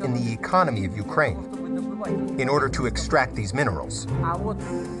made in the economy of Ukraine in order to extract these minerals.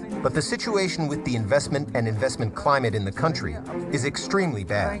 But the situation with the investment and investment climate in the country is extremely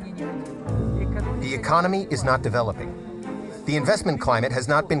bad. The economy is not developing. The investment climate has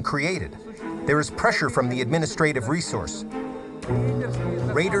not been created. There is pressure from the administrative resource.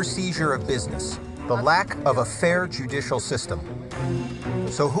 Raider seizure of business. The lack of a fair judicial system.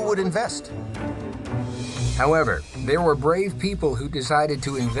 So who would invest? However, there were brave people who decided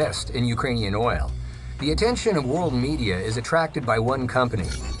to invest in Ukrainian oil. The attention of world media is attracted by one company,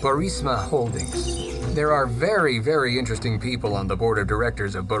 Burisma Holdings. There are very, very interesting people on the board of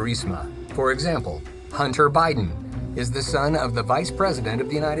directors of Burisma. For example, Hunter Biden is the son of the Vice President of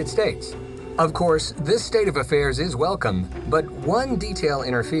the United States. Of course, this state of affairs is welcome, but one detail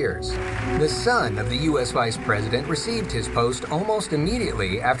interferes. The son of the U.S. Vice President received his post almost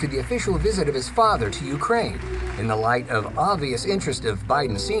immediately after the official visit of his father to Ukraine, in the light of obvious interest of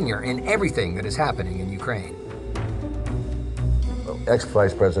Biden Sr. in everything that is happening in Ukraine.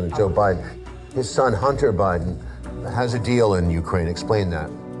 Ex-Vice President Joe Biden, his son Hunter Biden has a deal in Ukraine. Explain that.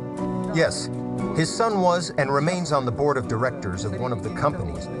 Yes. His son was and remains on the board of directors of one of the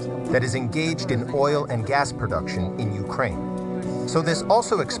companies that is engaged in oil and gas production in Ukraine. So this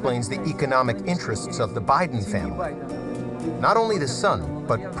also explains the economic interests of the Biden family. Not only the son,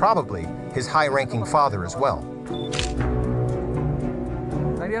 but probably his high-ranking father as well.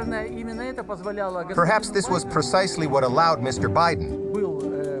 Perhaps this was precisely what allowed Mr. Biden,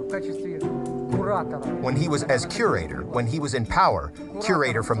 when he was as curator, when he was in power,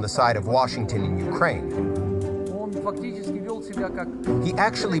 curator from the side of Washington in Ukraine. He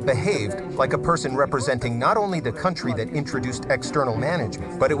actually behaved like a person representing not only the country that introduced external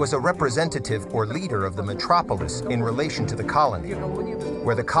management, but it was a representative or leader of the metropolis in relation to the colony,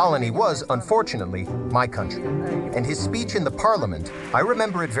 where the colony was, unfortunately, my country. And his speech in the parliament, I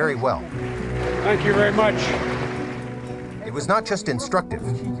remember it very well. Thank you very much. It was not just instructive.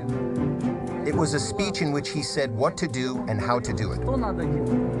 It was a speech in which he said what to do and how to do it.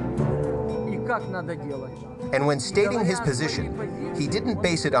 And when stating his position, he didn't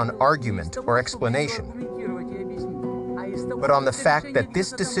base it on argument or explanation, but on the fact that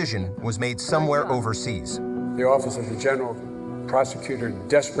this decision was made somewhere overseas. The office of the General prosecutor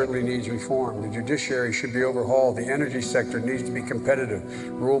desperately needs reform. The judiciary should be overhauled. The energy sector needs to be competitive,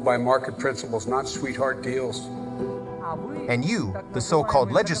 ruled by market principles, not sweetheart deals. And you, the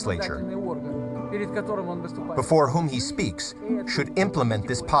so-called legislature, before whom he speaks, should implement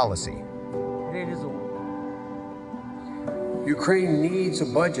this policy. Ukraine needs a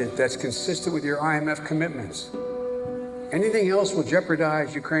budget that's consistent with your IMF commitments. Anything else will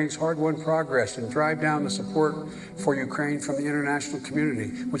jeopardize Ukraine's hard-won progress and drive down the support for Ukraine from the international community,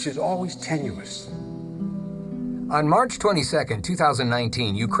 which is always tenuous. On March 22,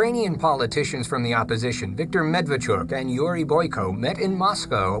 2019, Ukrainian politicians from the opposition, Viktor Medvedchuk and Yuri Boyko, met in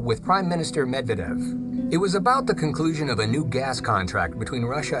Moscow with Prime Minister Medvedev. It was about the conclusion of a new gas contract between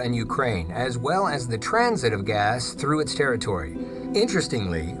Russia and Ukraine, as well as the transit of gas through its territory.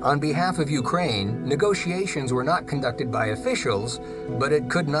 Interestingly, on behalf of Ukraine, negotiations were not conducted by officials, but it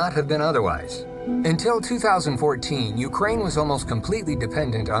could not have been otherwise. Until 2014, Ukraine was almost completely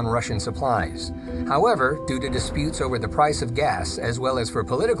dependent on Russian supplies. However, due to disputes over the price of gas, as well as for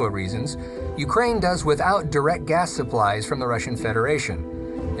political reasons, Ukraine does without direct gas supplies from the Russian Federation.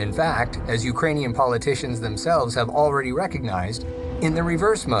 In fact, as Ukrainian politicians themselves have already recognized, in the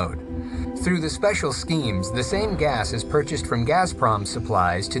reverse mode. Through the special schemes, the same gas is purchased from Gazprom's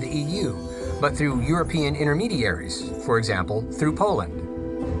supplies to the EU, but through European intermediaries, for example, through Poland.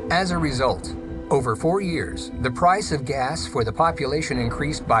 As a result, over 4 years, the price of gas for the population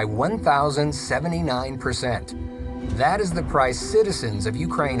increased by 1,079%. That is the price citizens of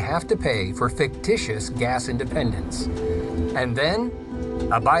Ukraine have to pay for fictitious gas independence. And then,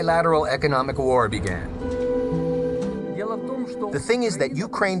 a bilateral economic war began. The thing is that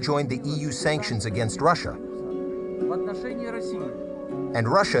Ukraine joined the EU sanctions against Russia, and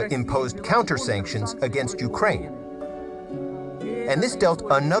Russia imposed counter-sanctions against Ukraine. And this dealt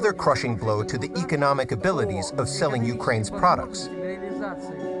another crushing blow to the economic abilities of selling Ukraine's products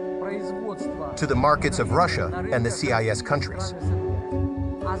to the markets of Russia and the CIS countries.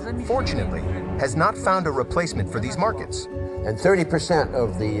 Fortunately, has not found a replacement for these markets. And 30% of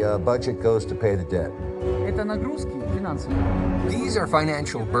the budget goes to pay the debt. These are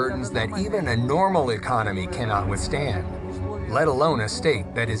financial burdens that even a normal economy cannot withstand, let alone a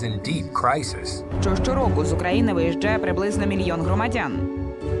state that is in deep crisis. Щороку з України виїжджає приблизно 1 мільйон громадян.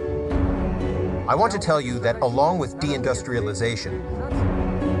 I want to tell you that along with deindustrialization,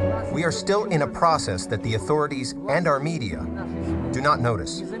 we are still in a process that the authorities and our media do not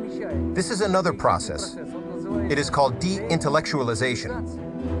notice. This is another process. It is called de-intellectualization.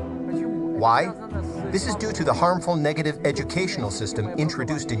 Why? This is due to the harmful negative educational system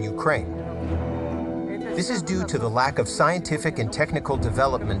introduced in Ukraine. This is due to the lack of scientific and technical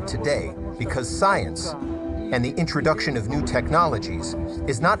development today because science and the introduction of new technologies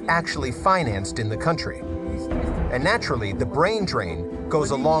is not actually financed in the country. And naturally, the brain drain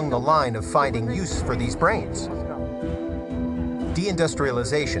goes along the line of finding use for these brains.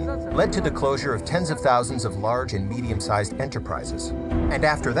 Deindustrialization led to the closure of tens of thousands of large and medium-sized enterprises. And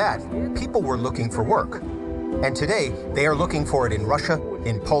after that, people were looking for work. And today, they are looking for it in Russia,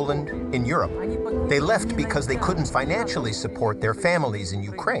 in Poland, in Europe. They left because they couldn't financially support their families in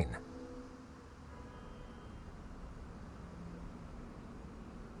Ukraine.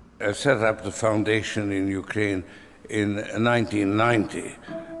 I set up the foundation in Ukraine in 1990,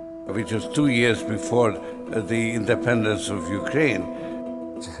 which was 2 years before the independence of Ukraine.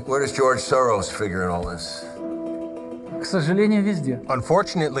 Where does George Soros figure in all this?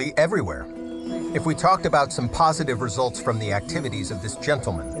 Unfortunately, everywhere. If we talked about some positive results from the activities of this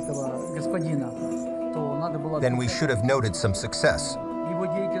gentleman, then we should have noted some success.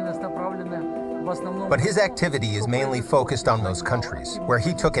 But his activity is mainly focused on those countries where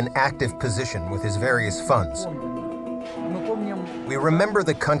he took an active position with his various funds. We remember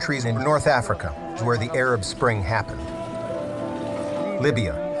the countries in North Africa where the Arab Spring happened.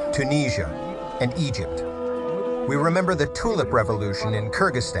 Libya, Tunisia, and Egypt. We remember the Tulip Revolution in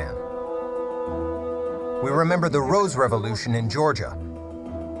Kyrgyzstan. We remember the Rose Revolution in Georgia.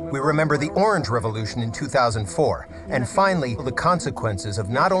 We remember the Orange Revolution in 2004, and finally, the consequences of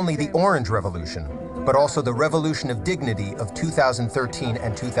not only the Orange Revolution, but also the Revolution of Dignity of 2013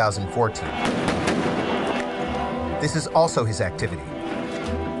 and 2014. This is also his activity.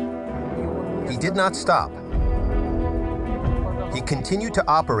 He did not stop. He continued to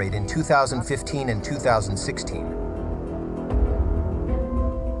operate in 2015 and 2016.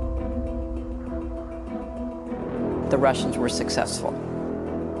 The Russians were successful.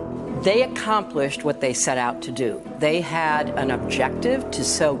 They accomplished what they set out to do. They had an objective to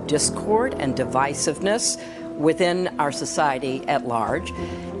sow discord and divisiveness within our society at large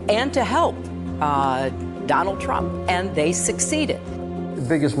and to help Donald Trump, and they succeeded. The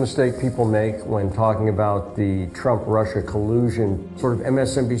biggest mistake people make when talking about the Trump-Russia collusion, sort of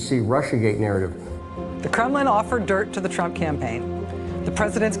MSNBC Russiagate narrative. The Kremlin offered dirt to the Trump campaign. The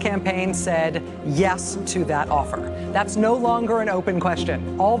president's campaign said yes to that offer. That's no longer an open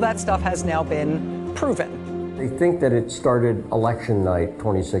question. All that stuff has now been proven. They think that it started election night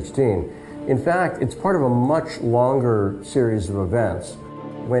 2016. In fact, it's part of a much longer series of events.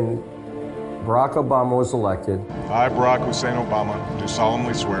 When Barack Obama was elected, I, Barack Hussein Obama, do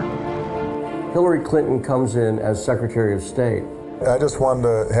solemnly swear. Hillary Clinton comes in as Secretary of State. I just wanted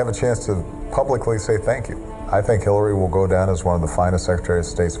to have a chance to publicly say thank you. I think Hillary will go down as one of the finest Secretaries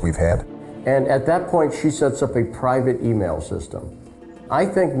of States we've had. And at that point, she sets up a private email system. I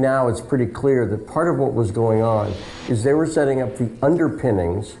think now it's pretty clear that part of what was going on is they were setting up the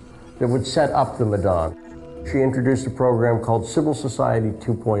underpinnings that would set up the Maidan. She introduced a program called Civil Society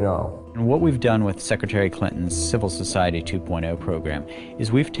 2.0. And what we've done with Secretary Clinton's Civil Society 2.0 program is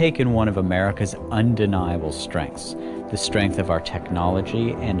we've taken one of America's undeniable strengths, the strength of our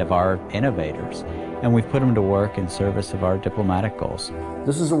technology and of our innovators, and we've put them to work in service of our diplomatic goals.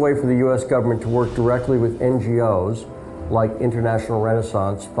 This is a way for the U.S. government to work directly with NGOs like International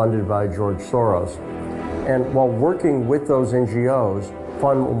Renaissance, funded by George Soros. And while working with those NGOs,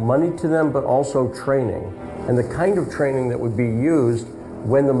 fund money to them, but also training, and the kind of training that would be used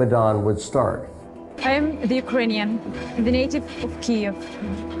when the Maidan would start. I am the Ukrainian, the native of Kiev,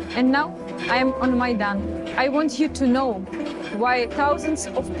 and now I am on Maidan. I want you to know why thousands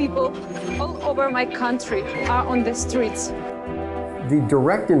of people all over my country are on the streets. The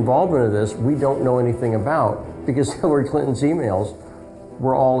direct involvement of this, we don't know anything about because Hillary Clinton's emails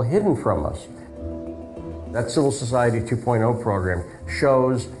were all hidden from us. That Civil Society 2.0 program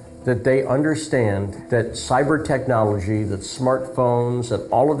shows that they understand that cyber technology, that smartphones, that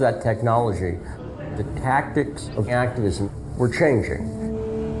all of that technology, the tactics of activism were changing.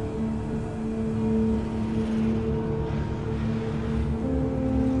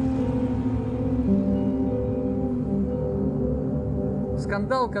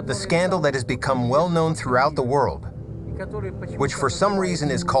 The scandal that has become well known throughout the world, which for some reason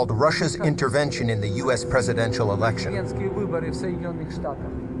is called Russia's intervention in the U.S. presidential election,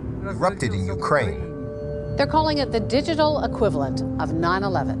 erupted in Ukraine. They're calling it the digital equivalent of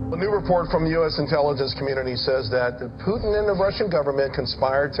 9/11. A new report from the U.S. intelligence community says that Putin and the Russian government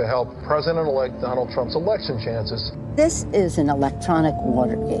conspired to help President-elect Donald Trump's election chances. This is an electronic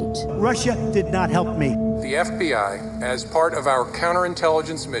Watergate. Russia did not help me. The FBI, as part of our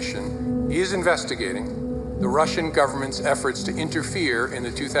counterintelligence mission, is investigating the Russian government's efforts to interfere in the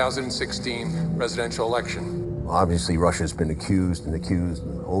 2016 presidential election. Obviously, Russia's been accused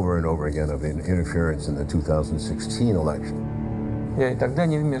over and over again of interference in the 2016 election. Я и тогда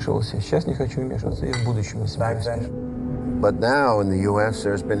не вмешивался, сейчас не хочу вмешиваться, и в будущем не собираюсь. But now in the U.S.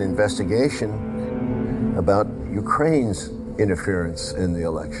 there's been investigation about Ukraine's interference in the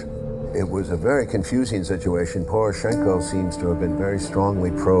election. It was a very confusing situation. Poroshenko seems to have been very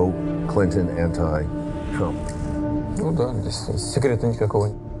strongly pro-Clinton, anti-Trump. Ну да, здесь секрета никакого.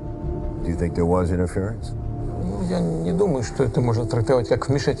 Do you think there was interference? Я не думаю, что это можно трактовать как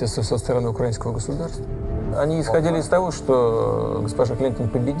вмешательство со стороны украинского государства. Они исходили из того, что госпожа Клинтон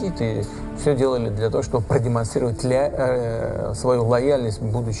победит, и все делали для того, чтобы продемонстрировать свою лояльность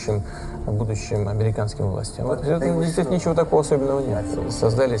будущим американским властям. Здесь ничего такого особенного нет.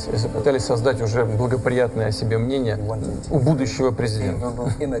 Пытались создать уже благоприятное о себе мнение у будущего президента.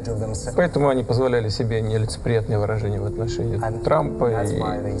 Поэтому они позволяли себе нелицеприятные выражения в отношении Трампа и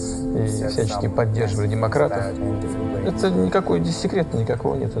всячески поддерживали демократов. Это никакой здесь секрета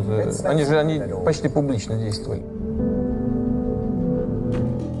никакого нет. Они почти публично действовали.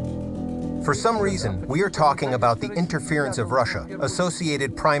 For some reason, we are talking about the interference of Russia,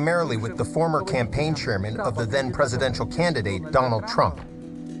 associated primarily with the former campaign chairman of the then presidential candidate, Donald Trump,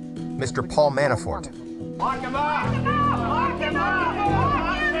 Mr. Paul Manafort.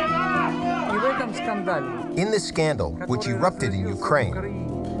 In this scandal, which erupted in Ukraine,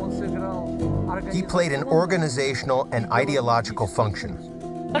 he played an organizational and ideological function.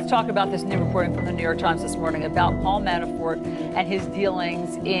 Let's talk about this new reporting from the New York Times this morning about Paul Manafort and his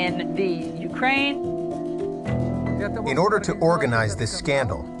dealings in the Ukraine. In order to organize this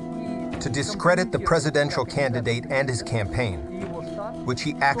scandal, to discredit the presidential candidate and his campaign, which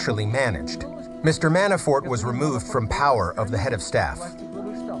he actually managed, Mr. Manafort was removed from power of the head of staff.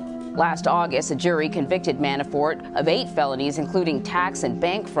 Last August, a jury convicted Manafort of 8 felonies, including tax and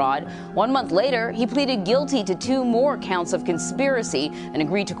bank fraud. 1 month later, he pleaded guilty to 2 more counts of conspiracy and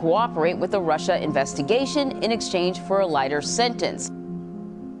agreed to cooperate with the Russia investigation in exchange for a lighter sentence.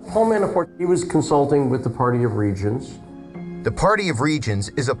 Paul Manafort, he was consulting with the Party of Regions. The Party of Regions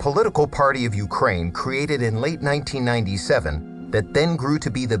is a political party of Ukraine created in late 1997 that then grew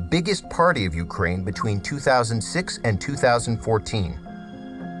to be the biggest party of Ukraine between 2006 and 2014.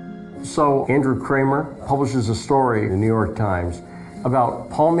 So Andrew Kramer publishes a story in the New York Times about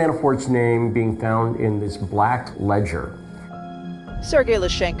Paul Manafort's name being found in this black ledger. Sergei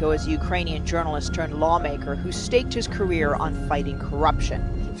Lyshenko is a Ukrainian journalist turned lawmaker who staked his career on fighting corruption.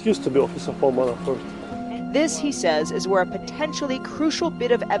 It used to be office of Paul Manafort. This, he says, is where a potentially crucial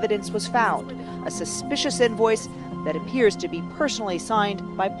bit of evidence was found, a suspicious invoice that appears to be personally signed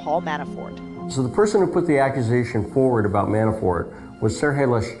by Paul Manafort. So the person who put the accusation forward about Manafort was Sergei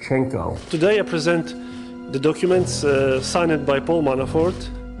Lyshenko. Today I present the documents signed by Paul Manafort.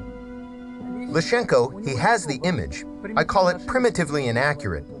 Lyshenko, he has the image. I call it primitively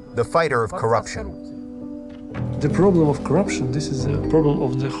inaccurate, the fighter of corruption. The problem of corruption, this is a problem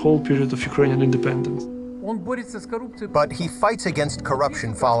of the whole period of Ukrainian independence. But he fights against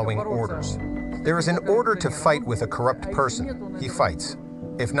corruption following orders. There is an order to fight with a corrupt person. He fights.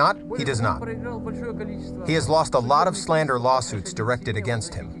 If not, he does not. He has lost a lot of slander lawsuits directed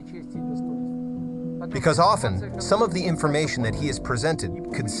against him. Because often, some of the information that he has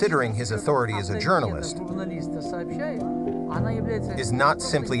presented, considering his authority as a journalist, is not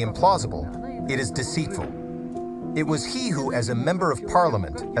simply implausible, it is deceitful. It was he who, as a member of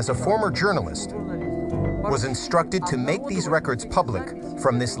parliament, as a former journalist, was instructed to make these records public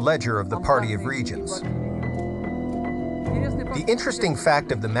from this ledger of the Party of Regions. The interesting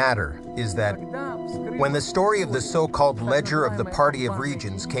fact of the matter is that when the story of the so-called ledger of the Party of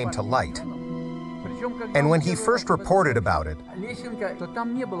Regions came to light, and when he first reported about it,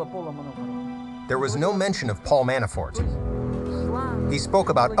 there was no mention of Paul Manafort. He spoke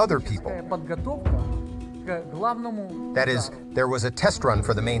about other people. That is, there was a test run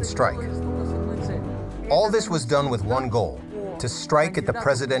for the main strike. All this was done with one goal, to strike at the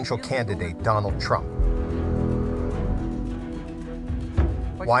presidential candidate, Donald Trump.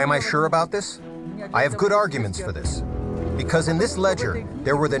 Why am I sure about this? I have good arguments for this. Because in this ledger,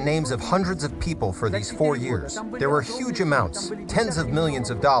 there were the names of hundreds of people for these 4 years. There were huge amounts, tens of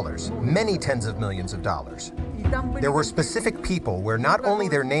millions of dollars, many tens of millions of dollars. There were specific people where not only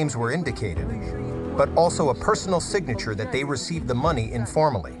their names were indicated, but also a personal signature that they received the money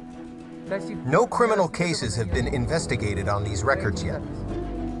informally. No criminal cases have been investigated on these records yet.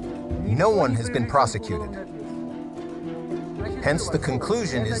 No one has been prosecuted. Hence, the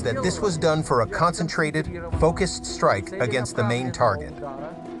conclusion is that this was done for a concentrated, focused strike against the main target.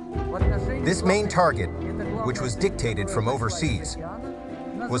 This main target, which was dictated from overseas,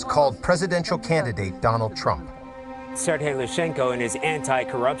 was called presidential candidate Donald Trump. Sergei Lyshenko and his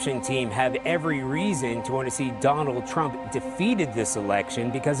anti-corruption team have every reason to want to see Donald Trump defeated this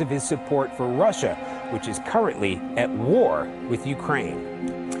election because of his support for Russia, which is currently at war with Ukraine.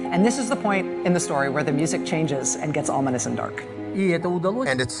 And this is the point in the story where the music changes and gets ominous and dark.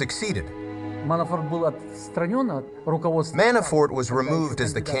 And it succeeded. Manafort was removed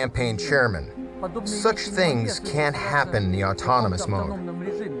as the campaign chairman. Such things can't happen in the autonomous mode.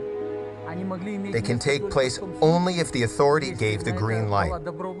 They can take place only if the authority gave the green light.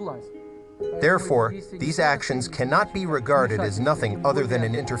 Therefore, these actions cannot be regarded as nothing other than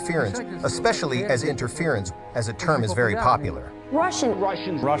an interference, especially as interference, as a term is very popular. Russian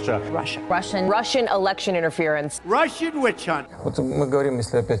election interference. Russian witch hunt. Вот мы говорим,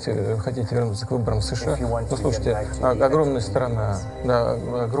 если опять хотите вернуться к выборам в США, ну слушайте, огромная страна, да,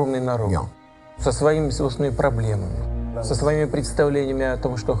 огромный народ, со своими собственными проблемами, со своими представлениями о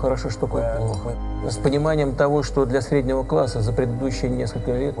том, что хорошо, что плохо, с пониманием того, что для среднего класса за предыдущие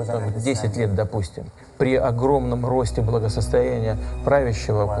несколько лет, там, 10 лет, допустим, при огромном росте благосостояния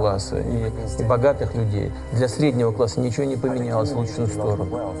правящего класса и богатых людей, для среднего класса ничего не поменялось в лучшую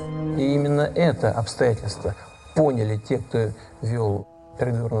сторону. И именно это обстоятельство поняли те, кто вел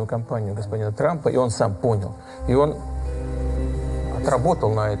предвыборную кампанию господина Трампа, и он сам понял. И он отработал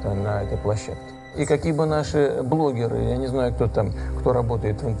на этой площадке. И какие бы наши блогеры, я не знаю, кто там, кто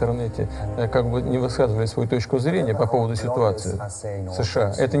работает в интернете, как бы не высказывали свою точку зрения по поводу ситуации в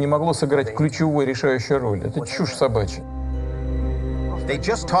США, это не могло сыграть ключевую решающую роль. Это чушь собачья. They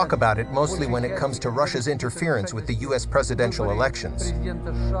just talk about it mostly when it comes to Russia's interference with the U.S. presidential elections.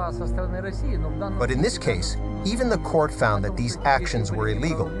 But in this case, even the court found that these actions were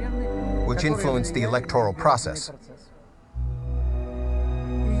illegal, which influenced the electoral process.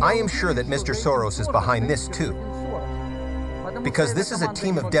 I am sure that Mr. Soros is behind this too, because this is a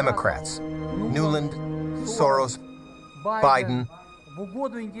team of Democrats, Nuland, Soros, Biden,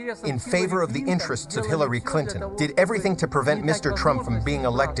 in favor of the interests of Hillary Clinton, did everything to prevent Mr. Trump from being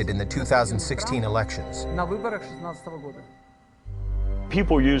elected in the 2016 elections.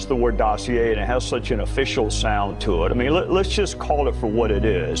 People use the word dossier and it has such an official sound to it. I mean, let's just call it for what it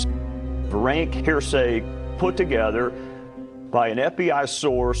is. Rank hearsay put together by an FBI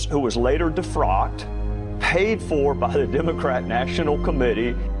source who was later defrocked, paid for by the Democrat National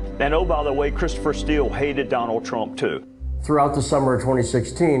Committee, and oh, by the way, Christopher Steele hated Donald Trump too. Throughout the summer of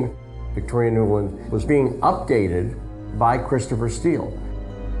 2016, Victoria Nuland was being updated by Christopher Steele.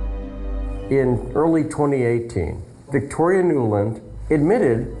 In early 2018, Victoria Nuland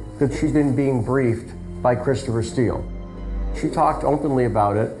admitted that she'd been being briefed by Christopher Steele. She talked openly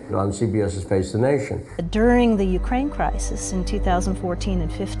about it on CBS's Face the Nation. During the Ukraine crisis in 2014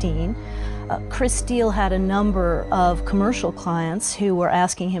 and 15, Chris Steele had a number of commercial clients who were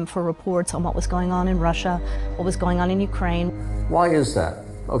asking him for reports on what was going on in Russia, what was going on in Ukraine. Why is that?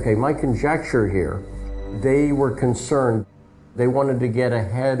 Okay, my conjecture here, they were concerned. They wanted to get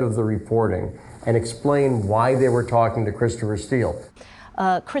ahead of the reporting and explain why they were talking to Christopher Steele.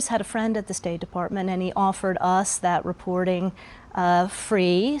 Chris had a friend at the State Department, and he offered us that reporting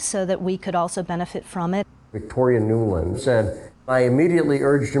free so that we could also benefit from it. Victoria Nuland said, I immediately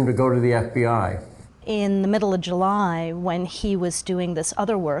urged him to go to the FBI. In the middle of July, when he was doing this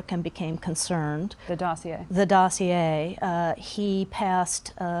other work and became concerned, The dossier, he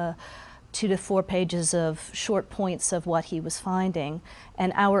passed 2 to 4 pages of short points of what he was finding.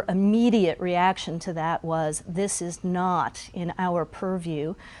 And our immediate reaction to that was, this is not in our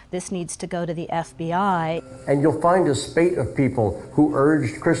purview. This needs to go to the FBI. And you'll find a spate of people who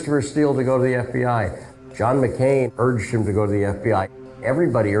urged Christopher Steele to go to the FBI. John McCain urged him to go to the FBI.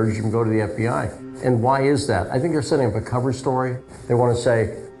 Everybody urged him to go to the FBI. And why is that? I think they're setting up a cover story. They want to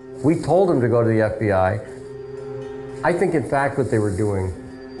say, we told him to go to the FBI. I think, in fact, what they were doing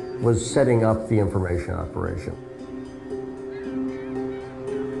was setting up the information operation.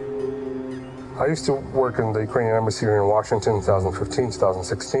 I used to work in the Ukrainian embassy here in Washington, 2015,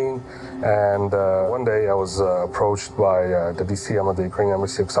 2016, and one day I was approached by the DC of the Ukrainian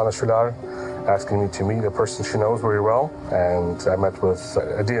embassy, Oksana Shular, asking me to meet a person she knows very well, and I met with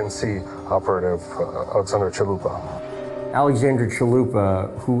a DNC operative, Alexandra Chalupa. Alexandra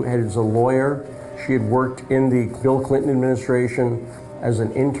Chalupa, who is a lawyer, she had worked in the Bill Clinton administration as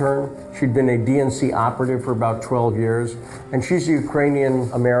an intern. She'd been a DNC operative for about 12 years. And she's a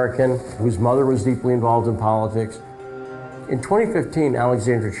Ukrainian American whose mother was deeply involved in politics. In 2015,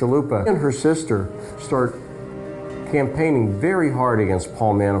 Alexandra Chalupa and her sister start campaigning very hard against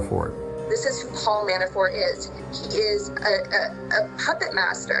Paul Manafort. This is who Paul Manafort is. He is a puppet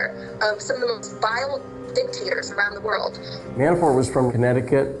master of some of the most vile dictators around the world. Manafort was from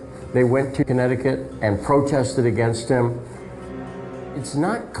Connecticut. They went to Connecticut and protested against him. It's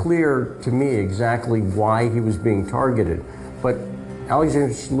not clear to me exactly why he was being targeted, but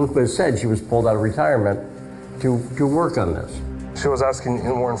Alexandra Chalupa said she was pulled out of retirement to work on this. She was asking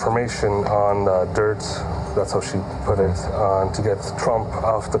more information on dirt, that's how she put it, to get Trump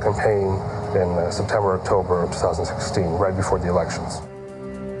off the campaign in September, October of 2016, right before the elections.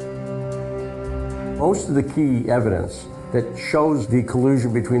 Most of the key evidence that shows the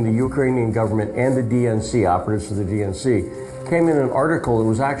collusion between the Ukrainian government and the DNC, operatives of the DNC, came in an article that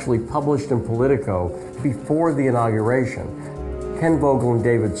was actually published in Politico before the inauguration. Ken Vogel and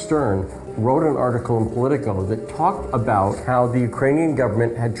David Stern wrote an article in Politico that talked about how the Ukrainian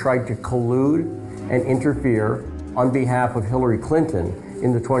government had tried to collude and interfere on behalf of Hillary Clinton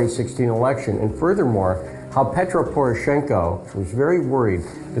in the 2016 election. And furthermore, how Petro Poroshenko was very worried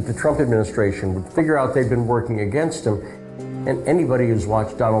that the Trump administration would figure out they'd been working against him. And anybody who's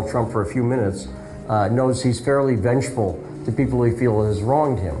watched Donald Trump for a few minutes knows he's fairly vengeful to people he feels has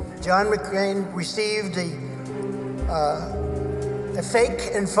wronged him. John McCain received a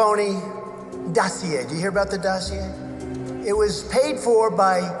fake and phony dossier. Do you hear about the dossier? It was paid for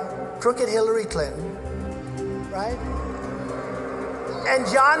by crooked Hillary Clinton, right? And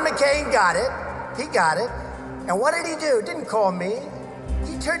John McCain got it. He got it. And what did he do? Didn't call me.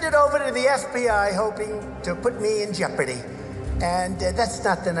 He turned it over to the FBI, hoping to put me in jeopardy. And that's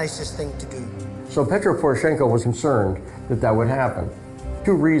not the nicest thing to do. So Petro Poroshenko was concerned that that would happen.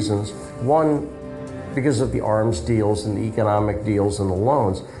 2 reasons. One, because of the arms deals and the economic deals and the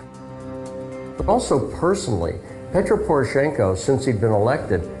loans. But also personally, Petro Poroshenko, since he'd been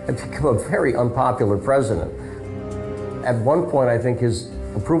elected, had become a very unpopular president. At one point, I think his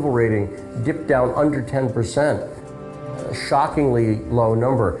approval rating dipped down under 10%, a shockingly low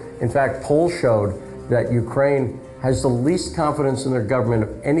number. In fact, polls showed that Ukraine has the least confidence in their government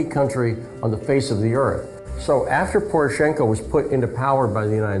of any country on the face of the earth. So after Poroshenko was put into power by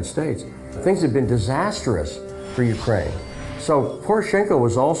the United States, things had been disastrous for Ukraine. So Poroshenko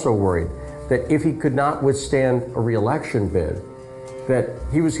was also worried that if he could not withstand a re-election bid, that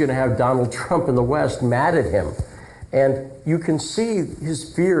he was going to have Donald Trump in the West mad at him. And you can see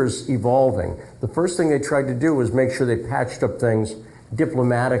his fears evolving. The first thing they tried to do was make sure they patched up things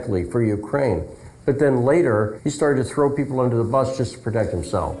diplomatically for Ukraine. But then later, he started to throw people under the bus just to protect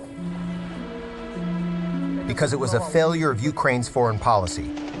himself. Because it was a failure of Ukraine's foreign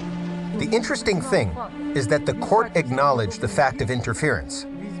policy. The interesting thing is that the court acknowledged the fact of interference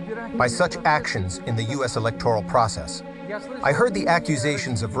by such actions in the U.S. electoral process. I heard the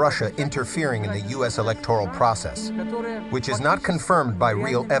accusations of Russia interfering in the U.S. electoral process, which is not confirmed by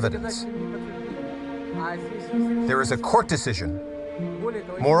real evidence. There is a court decision.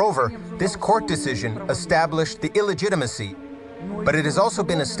 Moreover, this court decision established the illegitimacy, but it has also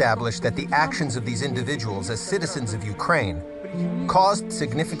been established that the actions of these individuals as citizens of Ukraine caused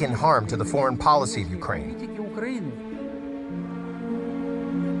significant harm to the foreign policy of Ukraine.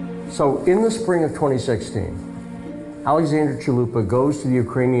 So in the spring of 2016, Alexandra Chalupa goes to the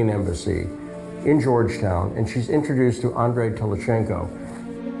Ukrainian embassy in Georgetown, and she's introduced to Andrei Telizhenko.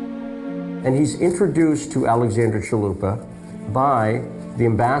 And he's introduced to Alexandra Chalupa by the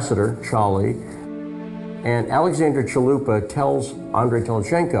ambassador, Charlie. And Alexandra Chalupa tells Andrei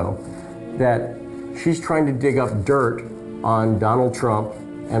Telizhenko that she's trying to dig up dirt on Donald Trump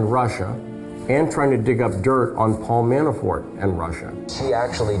and Russia, and trying to dig up dirt on Paul Manafort and Russia. She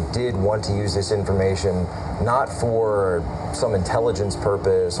actually did want to use this information not for some intelligence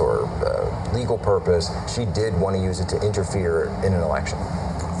purpose or legal purpose. She did want to use it to interfere in an election.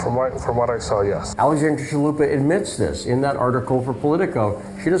 From what I saw, yes. Alexandra Chalupa admits this in that article for Politico.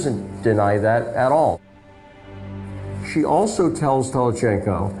 She doesn't deny that at all. She also tells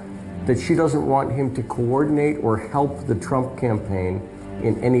Telizhenko that she doesn't want him to coordinate or help the Trump campaign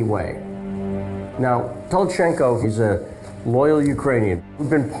in any way. Now, Telizhenko is a loyal Ukrainian who's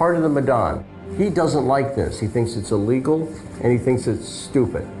been part of the Maidan. He doesn't like this. He thinks it's illegal, and he thinks it's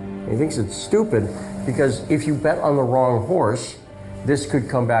stupid. And he thinks it's stupid because if you bet on the wrong horse, this could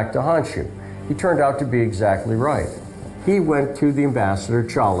come back to haunt you. He turned out to be exactly right. He went to the ambassador,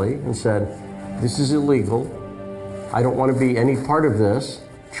 Charlie, and said, "This is illegal. I don't want to be any part of this."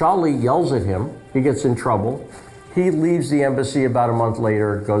 Charlie yells at him. He gets in trouble. He leaves the embassy about a month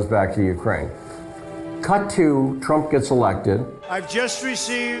later, goes back to Ukraine. Cut to Trump gets elected. I've just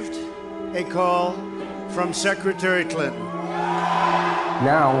received a call from Secretary Clinton.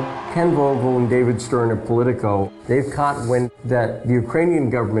 Now, Ken Vogel and David Stern of Politico, they've caught wind that the Ukrainian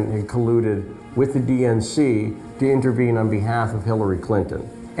government had colluded with the DNC to intervene on behalf of Hillary Clinton.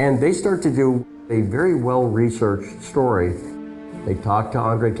 And they start to do a very well-researched story. They talk to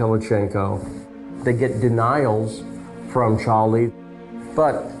Andrei Telizhenko. They get denials from Charlie.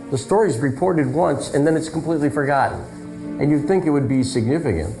 But the story's reported once, and then it's completely forgotten. And you'd think it would be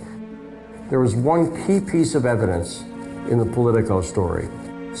significant. There was one key piece of evidence in the Politico story.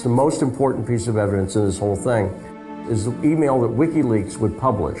 It's the most important piece of evidence in this whole thing, is the email that WikiLeaks would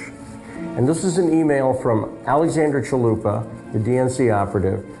publish. And this is an email from Alexandra Chalupa, the DNC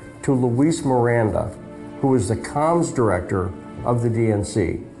operative, to Luis Miranda, who is the comms director of the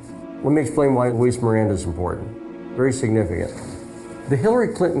DNC. Let me explain why Luis Miranda is important. Very significant. The Hillary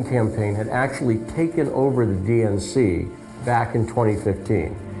Clinton campaign had actually taken over the DNC back in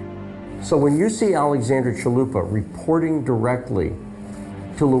 2015. So when you see Alexandra Chalupa reporting directly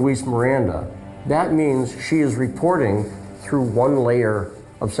to Luis Miranda, that means she is reporting through one layer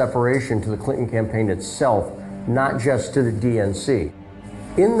of separation to the Clinton campaign itself, not just to the DNC.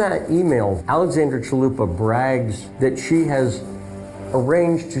 In that email, Alexandra Chalupa brags that she has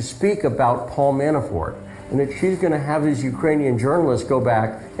arranged to speak about Paul Manafort, and that she's going to have these Ukrainian journalists go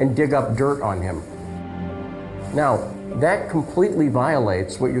back and dig up dirt on him. Now, that completely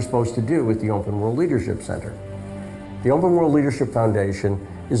violates what you're supposed to do with the Open World Leadership Center. The Open World Leadership Foundation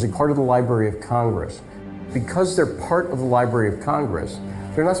is a part of the Library of Congress. Because they're part of the Library of Congress,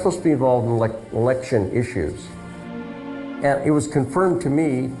 they're not supposed to be involved in election issues. And it was confirmed to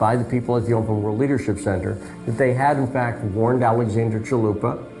me by the people at the Open World Leadership Center that they had in fact warned Alexandra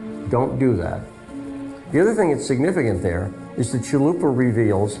Chalupa, don't do that. The other thing that's significant there is that Chalupa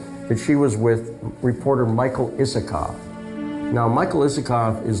reveals that she was with reporter Michael Isikoff. Now, Michael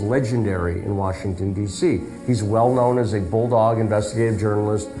Isikoff is legendary in Washington, D.C. He's well known as a bulldog investigative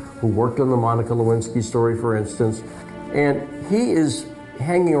journalist who worked on the Monica Lewinsky story, for instance. And he is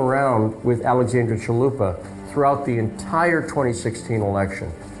hanging around with Alexandra Chalupa throughout the entire 2016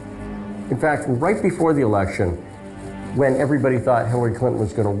 election. In fact, right before the election, when everybody thought Hillary Clinton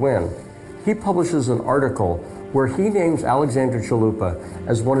was going to win, he publishes an article where he names Alexandra Chalupa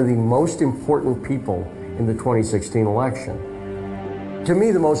as one of the most important people in the 2016 election. To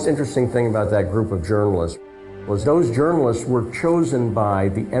me, the most interesting thing about that group of journalists was those journalists were chosen by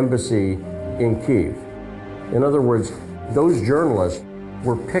the embassy in Kyiv. In other words, those journalists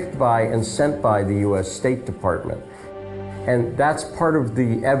were picked by and sent by the US State Department. And that's part of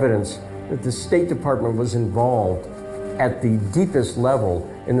the evidence that the State Department was involved at the deepest level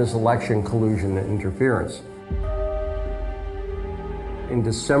in this election collusion and interference. In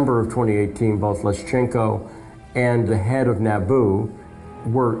December of 2018, both Leshchenko and the head of NABU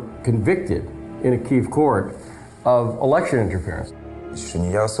were convicted in a Kyiv court of election interference. Що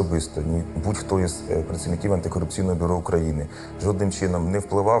ні я особисто, ні будь-хто із працівників антикорупційного бюро України жодним чином не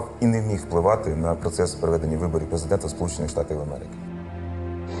впливав і не міг впливати на процес проведення виборів президента Сполучених Штатів Америки.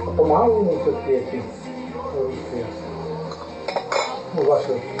 Помагали йому все-таки якісь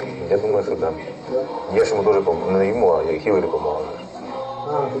Я думаю, що так. Я ж йому дуже допомагав, не йому, а Хіларі допомагав.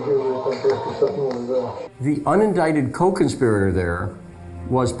 The unindicted co-conspirator there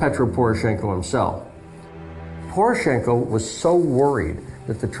was Petro Poroshenko himself. Poroshenko was so worried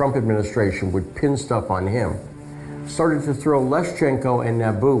that the Trump administration would pin stuff on him, started to throw Leshchenko and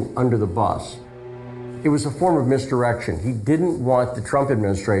NABU under the bus. It was a form of misdirection. He didn't want the Trump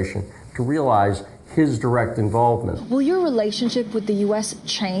administration to realize his direct involvement. Will your relationship with the U.S.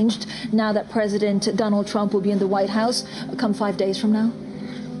 change now that President Donald Trump will be in the White House come 5 days from now?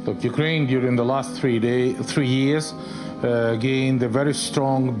 Look, Ukraine during the last 3 years gained a very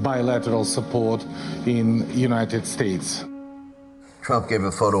strong bilateral support in the United States. Trump gave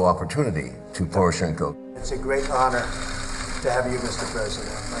a photo opportunity to Poroshenko. It's a great honor to have you, Mr.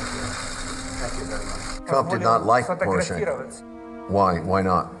 President. Thank you. Thank you very much. Trump did not like Poroshenko. Why? Why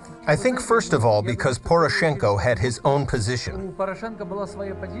not? I think, first of all, because Poroshenko had his own position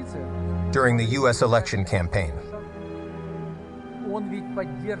during the U.S. election campaign.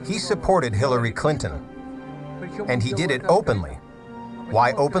 He supported Hillary Clinton, and he did it openly.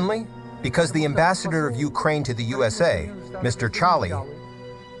 Why openly? Because the ambassador of Ukraine to the USA, Mr. Chali,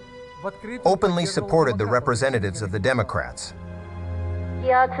 openly supported the representatives of the Democrats.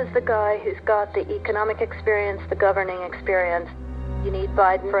 Yats is the guy who's got the economic experience, the governing experience. You need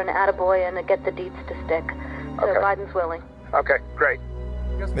Biden for an attaboy and to get the deeds to stick. So Biden's willing. Okay, great.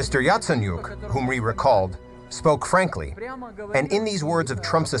 Mr. Yatsenyuk, whom we recalled, spoke frankly, and in these words of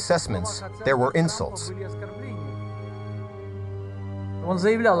Trump's assessments, there were insults.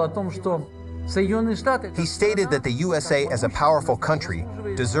 He stated that the USA as a powerful country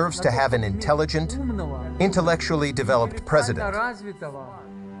deserves to have an intelligent, intellectually developed president.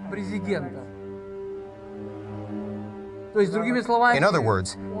 In other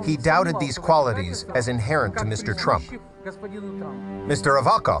words, he doubted these qualities as inherent to Mr. Trump. Mr.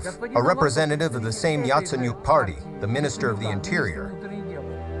 Avakov, a representative of the same Yatsenyuk party, the Minister of the Interior,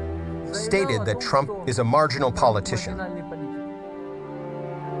 stated that Trump is a marginal politician.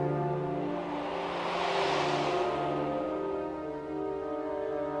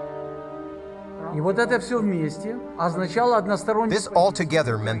 This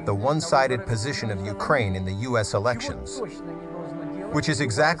altogether meant the one-sided position of Ukraine in the U.S. elections, which is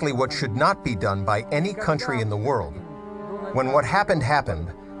exactly what should not be done by any country in the world. When what happened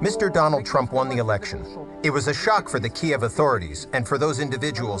happened, Mr. Donald Trump won the election. It was a shock for the Kiev authorities and for those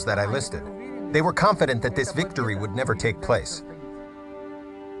individuals that I listed. They were confident that this victory would never take place.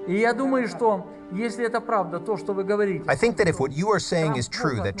 I think that if what you are saying is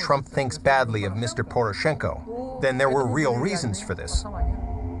true, that Trump thinks badly of Mr. Poroshenko, then there were real reasons for this. So,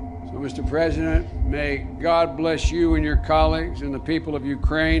 Mr. President, may God bless you and your colleagues and the people of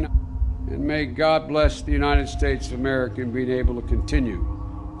Ukraine, and may God bless the United States of America in being able to continue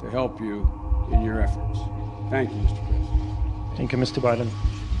to help you in your efforts. Thank you, Mr. President. Thank you, Mr. Biden.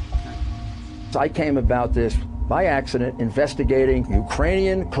 I came about this by accident investigating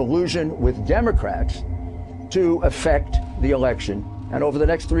Ukrainian collusion with Democrats to affect the election. And over the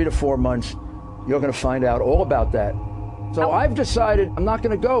next 3 to 4 months, you're going to find out all about that. So I've decided I'm not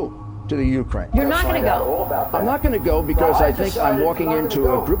going to go to the Ukraine. You're not going to go? I'm not going to go because I think I'm walking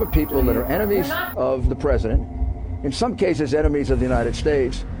into a group of people that are enemies of the president, in some cases enemies of the United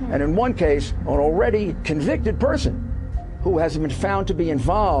States, and in one case, an already convicted person who has been found to be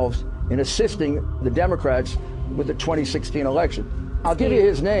involved in assisting the Democrats with the 2016 election. I'll give you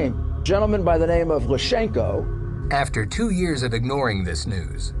his name, a gentleman by the name of Leshchenko. After 2 years of ignoring this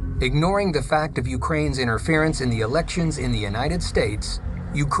news, ignoring the fact of Ukraine's interference in the elections in the United States,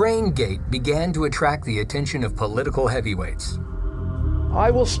 Ukraine Gate began to attract the attention of political heavyweights.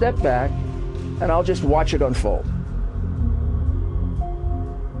 I will step back and I'll just watch it unfold.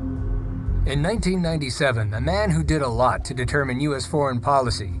 In 1997, a man who did a lot to determine U.S. foreign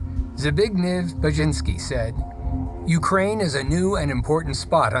policy, Zbigniew Brzezinski, said, "Ukraine is a new and important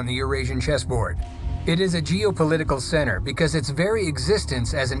spot on the Eurasian chessboard. It is a geopolitical center because its very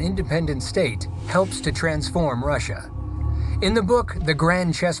existence as an independent state helps to transform Russia." In the book, The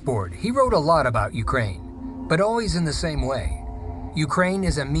Grand Chessboard, he wrote a lot about Ukraine, but always in the same way. Ukraine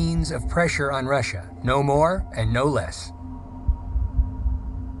is a means of pressure on Russia, no more and no less.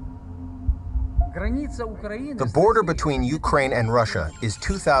 The border between Ukraine and Russia is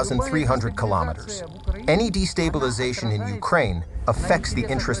 2,300 kilometers. Any destabilization in Ukraine affects the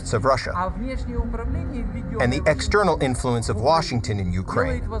interests of Russia. And the external influence of Washington in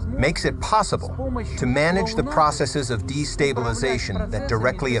Ukraine makes it possible to manage the processes of destabilization that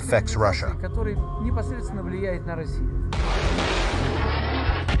directly affects Russia.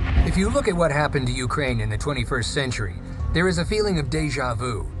 If you look at what happened to Ukraine in the 21st century, there is a feeling of déjà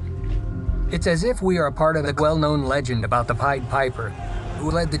vu. It's as if we are a part of the well-known legend about the Pied Piper, who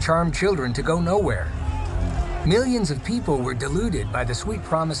led the charmed children to go nowhere. Millions of people were deluded by the sweet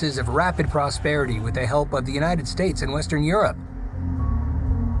promises of rapid prosperity with the help of the United States and Western Europe.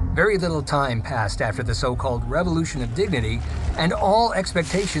 Very little time passed after the so-called Revolution of Dignity, and all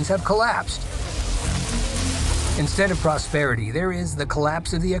expectations have collapsed. Instead of prosperity, there is the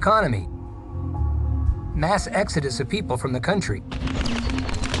collapse of the economy, mass exodus of people from the country,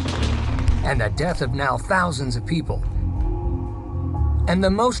 and the death of now thousands of people. And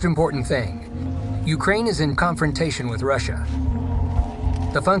the most important thing, Ukraine is in confrontation with Russia.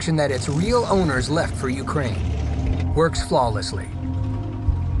 The function that its real owners left for Ukraine works flawlessly.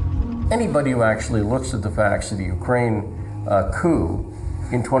 Anybody who actually looks at the facts of the Ukraine coup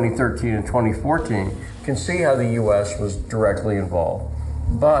in 2013 and 2014 can see how the U.S. was directly involved.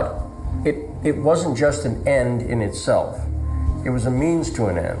 But it wasn't just an end in itself. It was a means to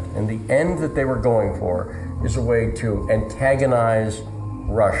an end. And the end that they were going for is a way to antagonize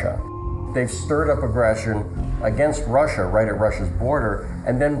Russia. They've stirred up aggression against Russia right at Russia's border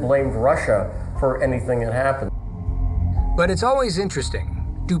and then blamed Russia for anything that happened. But it's always interesting.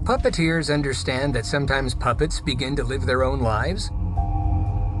 Do puppeteers understand that sometimes puppets begin to live their own lives?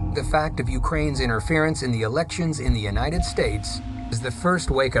 The fact of Ukraine's interference in the elections in the United States is the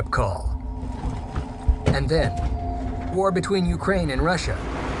first wake-up call. And then, war between Ukraine and Russia.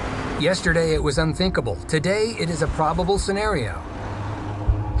 Yesterday it was unthinkable. Today it is a probable scenario.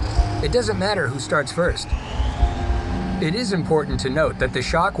 It doesn't matter who starts first. It is important to note that the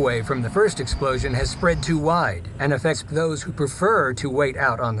shockwave from the first explosion has spread too wide and affects those who prefer to wait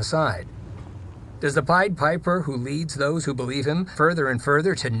out on the side. Does the Pied Piper who leads those who believe him further and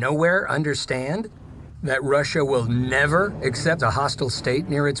further to nowhere understand that Russia will never accept a hostile state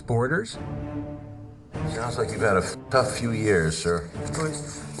near its borders? Sounds like you've had a tough few years, sir.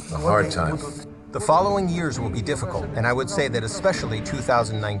 A hard time. The following years will be difficult, and I would say that especially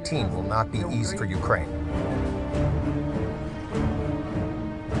 2019 will not be easy for Ukraine.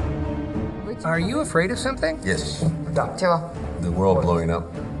 Are you afraid of something? Yes. The world blowing up.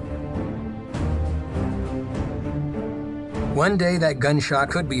 One day that gunshot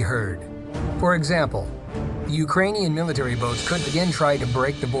could be heard. For example, the Ukrainian military boats could again try to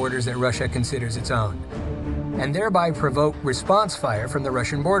break the borders that Russia considers its own, and thereby provoke response fire from the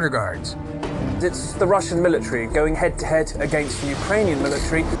Russian border guards. It's the Russian military going head-to-head against the Ukrainian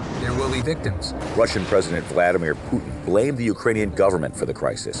military. There will be victims. Russian President Vladimir Putin blamed the Ukrainian government for the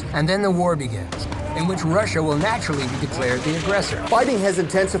crisis. And then the war begins, in which Russia will naturally be declared the aggressor. Fighting has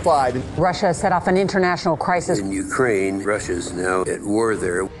intensified. Russia set off an international crisis. In Ukraine, Russia's now at war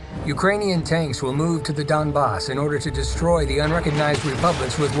there. Ukrainian tanks will move to the Donbass in order to destroy the unrecognized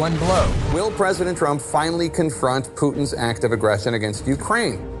republics with one blow. Will President Trump finally confront Putin's act of aggression against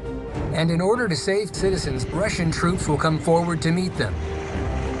Ukraine? And in order to save citizens, Russian troops will come forward to meet them.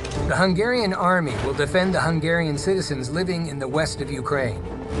 The Hungarian army will defend the Hungarian citizens living in the west of Ukraine.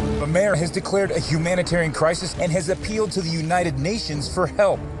 The mayor has declared a humanitarian crisis and has appealed to the United Nations for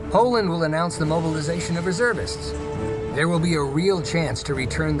help. Poland will announce the mobilization of reservists. There will be a real chance to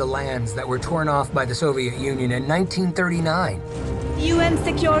return the lands that were torn off by the Soviet Union in 1939. The UN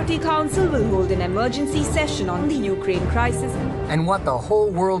Security Council will hold an emergency session on the Ukraine crisis. And what the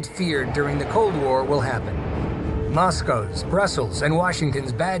whole world feared during the Cold War will happen. Moscow's, Brussels, and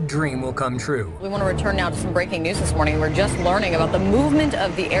Washington's bad dream will come true. We want to return now to some breaking news this morning. We're just learning about the movement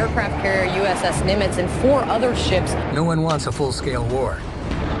of the aircraft carrier USS Nimitz and 4 other ships. No one wants a full-scale war.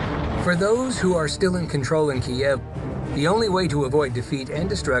 For those who are still in control in Kiev, the only way to avoid defeat and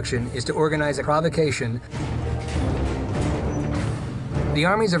destruction is to organize a provocation. The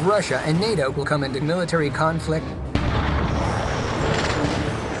armies of Russia and NATO will come into military conflict.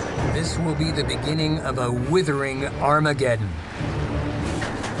 This will be the beginning of a withering Armageddon.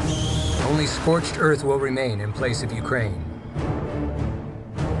 Only scorched earth will remain in place of Ukraine.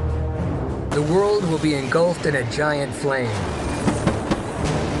 The world will be engulfed in a giant flame.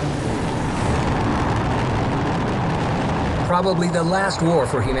 Probably the last war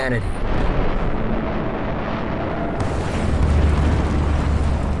for humanity.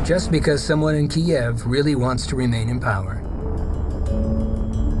 Just because someone in Kiev really wants to remain in power.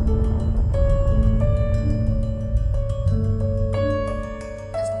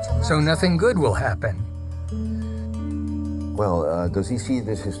 So nothing good will happen. Well, does he see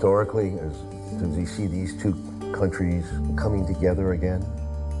this historically? Does he see these two countries coming together again?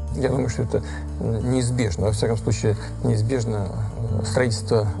 Я думаю, что это неизбежно. Во всяком случае, неизбежно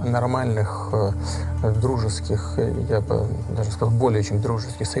строительство нормальных, дружеских, я бы даже сказал, более чем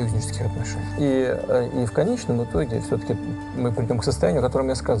дружеских, союзнических отношений. И в конечном итоге все-таки мы придем к состоянию, о котором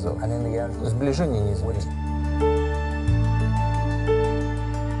я сказал. Сближение неизбежно.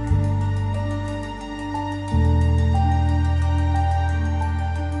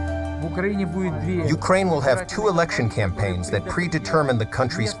 Ukraine will have two election campaigns that predetermine the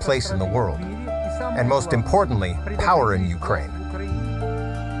country's place in the world, and most importantly, power in Ukraine.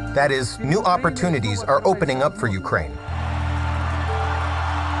 That is, new opportunities are opening up for Ukraine.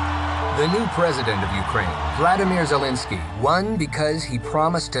 The new president of Ukraine, Vladimir Zelensky, won because he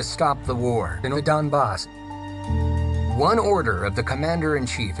promised to stop the war in the Donbass. One order of the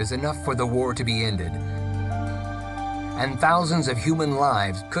commander-in-chief is enough for the war to be ended, and thousands of human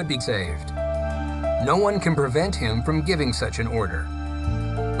lives could be saved. No one can prevent him from giving such an order.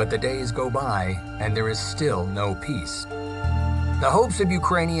 But the days go by, and there is still no peace. The hopes of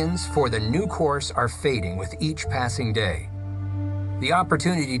Ukrainians for the new course are fading with each passing day. The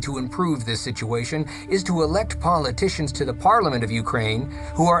opportunity to improve this situation is to elect politicians to the parliament of Ukraine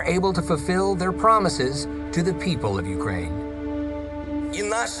who are able to fulfill their promises to the people of Ukraine. І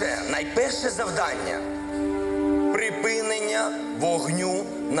наше найперше завдання – припинення вогню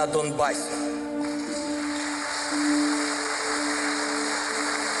на Донбасі.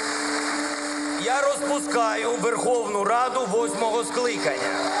 Я розпускаю Верховну Раду 8-го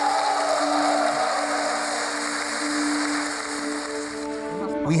скликання.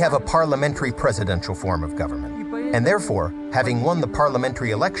 We have a parliamentary presidential form of government, and therefore, having won the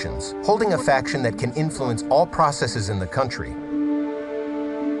parliamentary elections, holding a faction that can influence all processes in the country.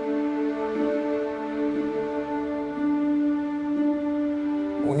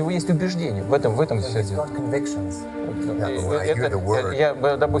 У него есть убеждения, в этом все дело.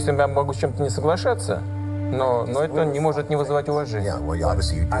 Допустим, я могу с чем-то не соглашаться, но это не может не вызывать уважения.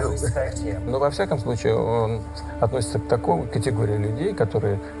 Но во всяком случае он относится к такой категории людей,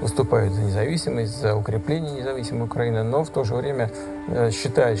 которые выступают за независимость, за укрепление независимой Украины, но в то же время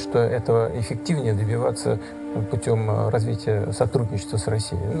считает, что этого эффективнее добиваться путем развития сотрудничества с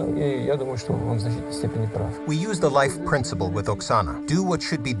Россией. И я думаю, что он в значительной степени прав. We use the life principle with Oksana. Do what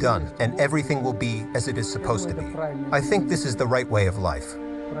should be done, and everything will be as it is supposed to be. I think this is the right way of life.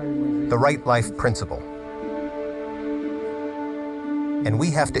 The right life principle. And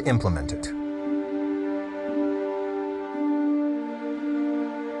we have to implement it.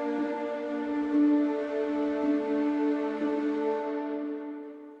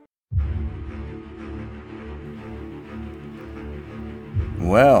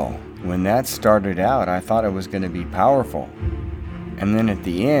 Well, when that started out, I thought it was going to be powerful. And then at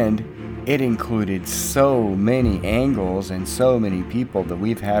the end, it included so many angles and so many people that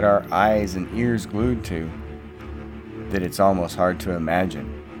we've had our eyes and ears glued to that it's almost hard to imagine.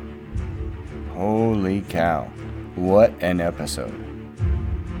 Holy cow, what an episode.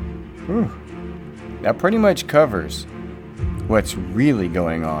 Whew. That pretty much covers what's really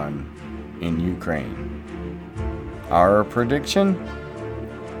going on in Ukraine. Our prediction?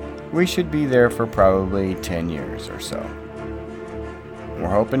 We should be there for probably 10 years or so. We're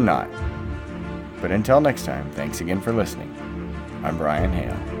hoping not. But until next time, thanks again for listening. I'm Brian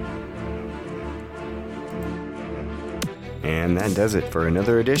Hale. And that does it for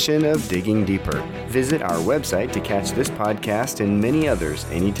another edition of Digging Deeper. Visit our website to catch this podcast and many others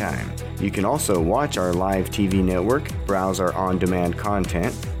anytime. You can also watch our live TV network, browse our on-demand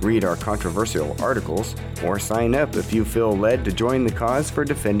content, read our controversial articles, or sign up if you feel led to join the cause for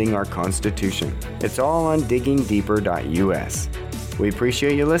defending our Constitution. It's all on diggingdeeper.us. We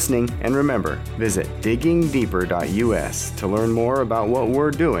appreciate you listening, and remember, visit diggingdeeper.us to learn more about what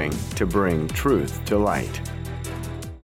we're doing to bring truth to light.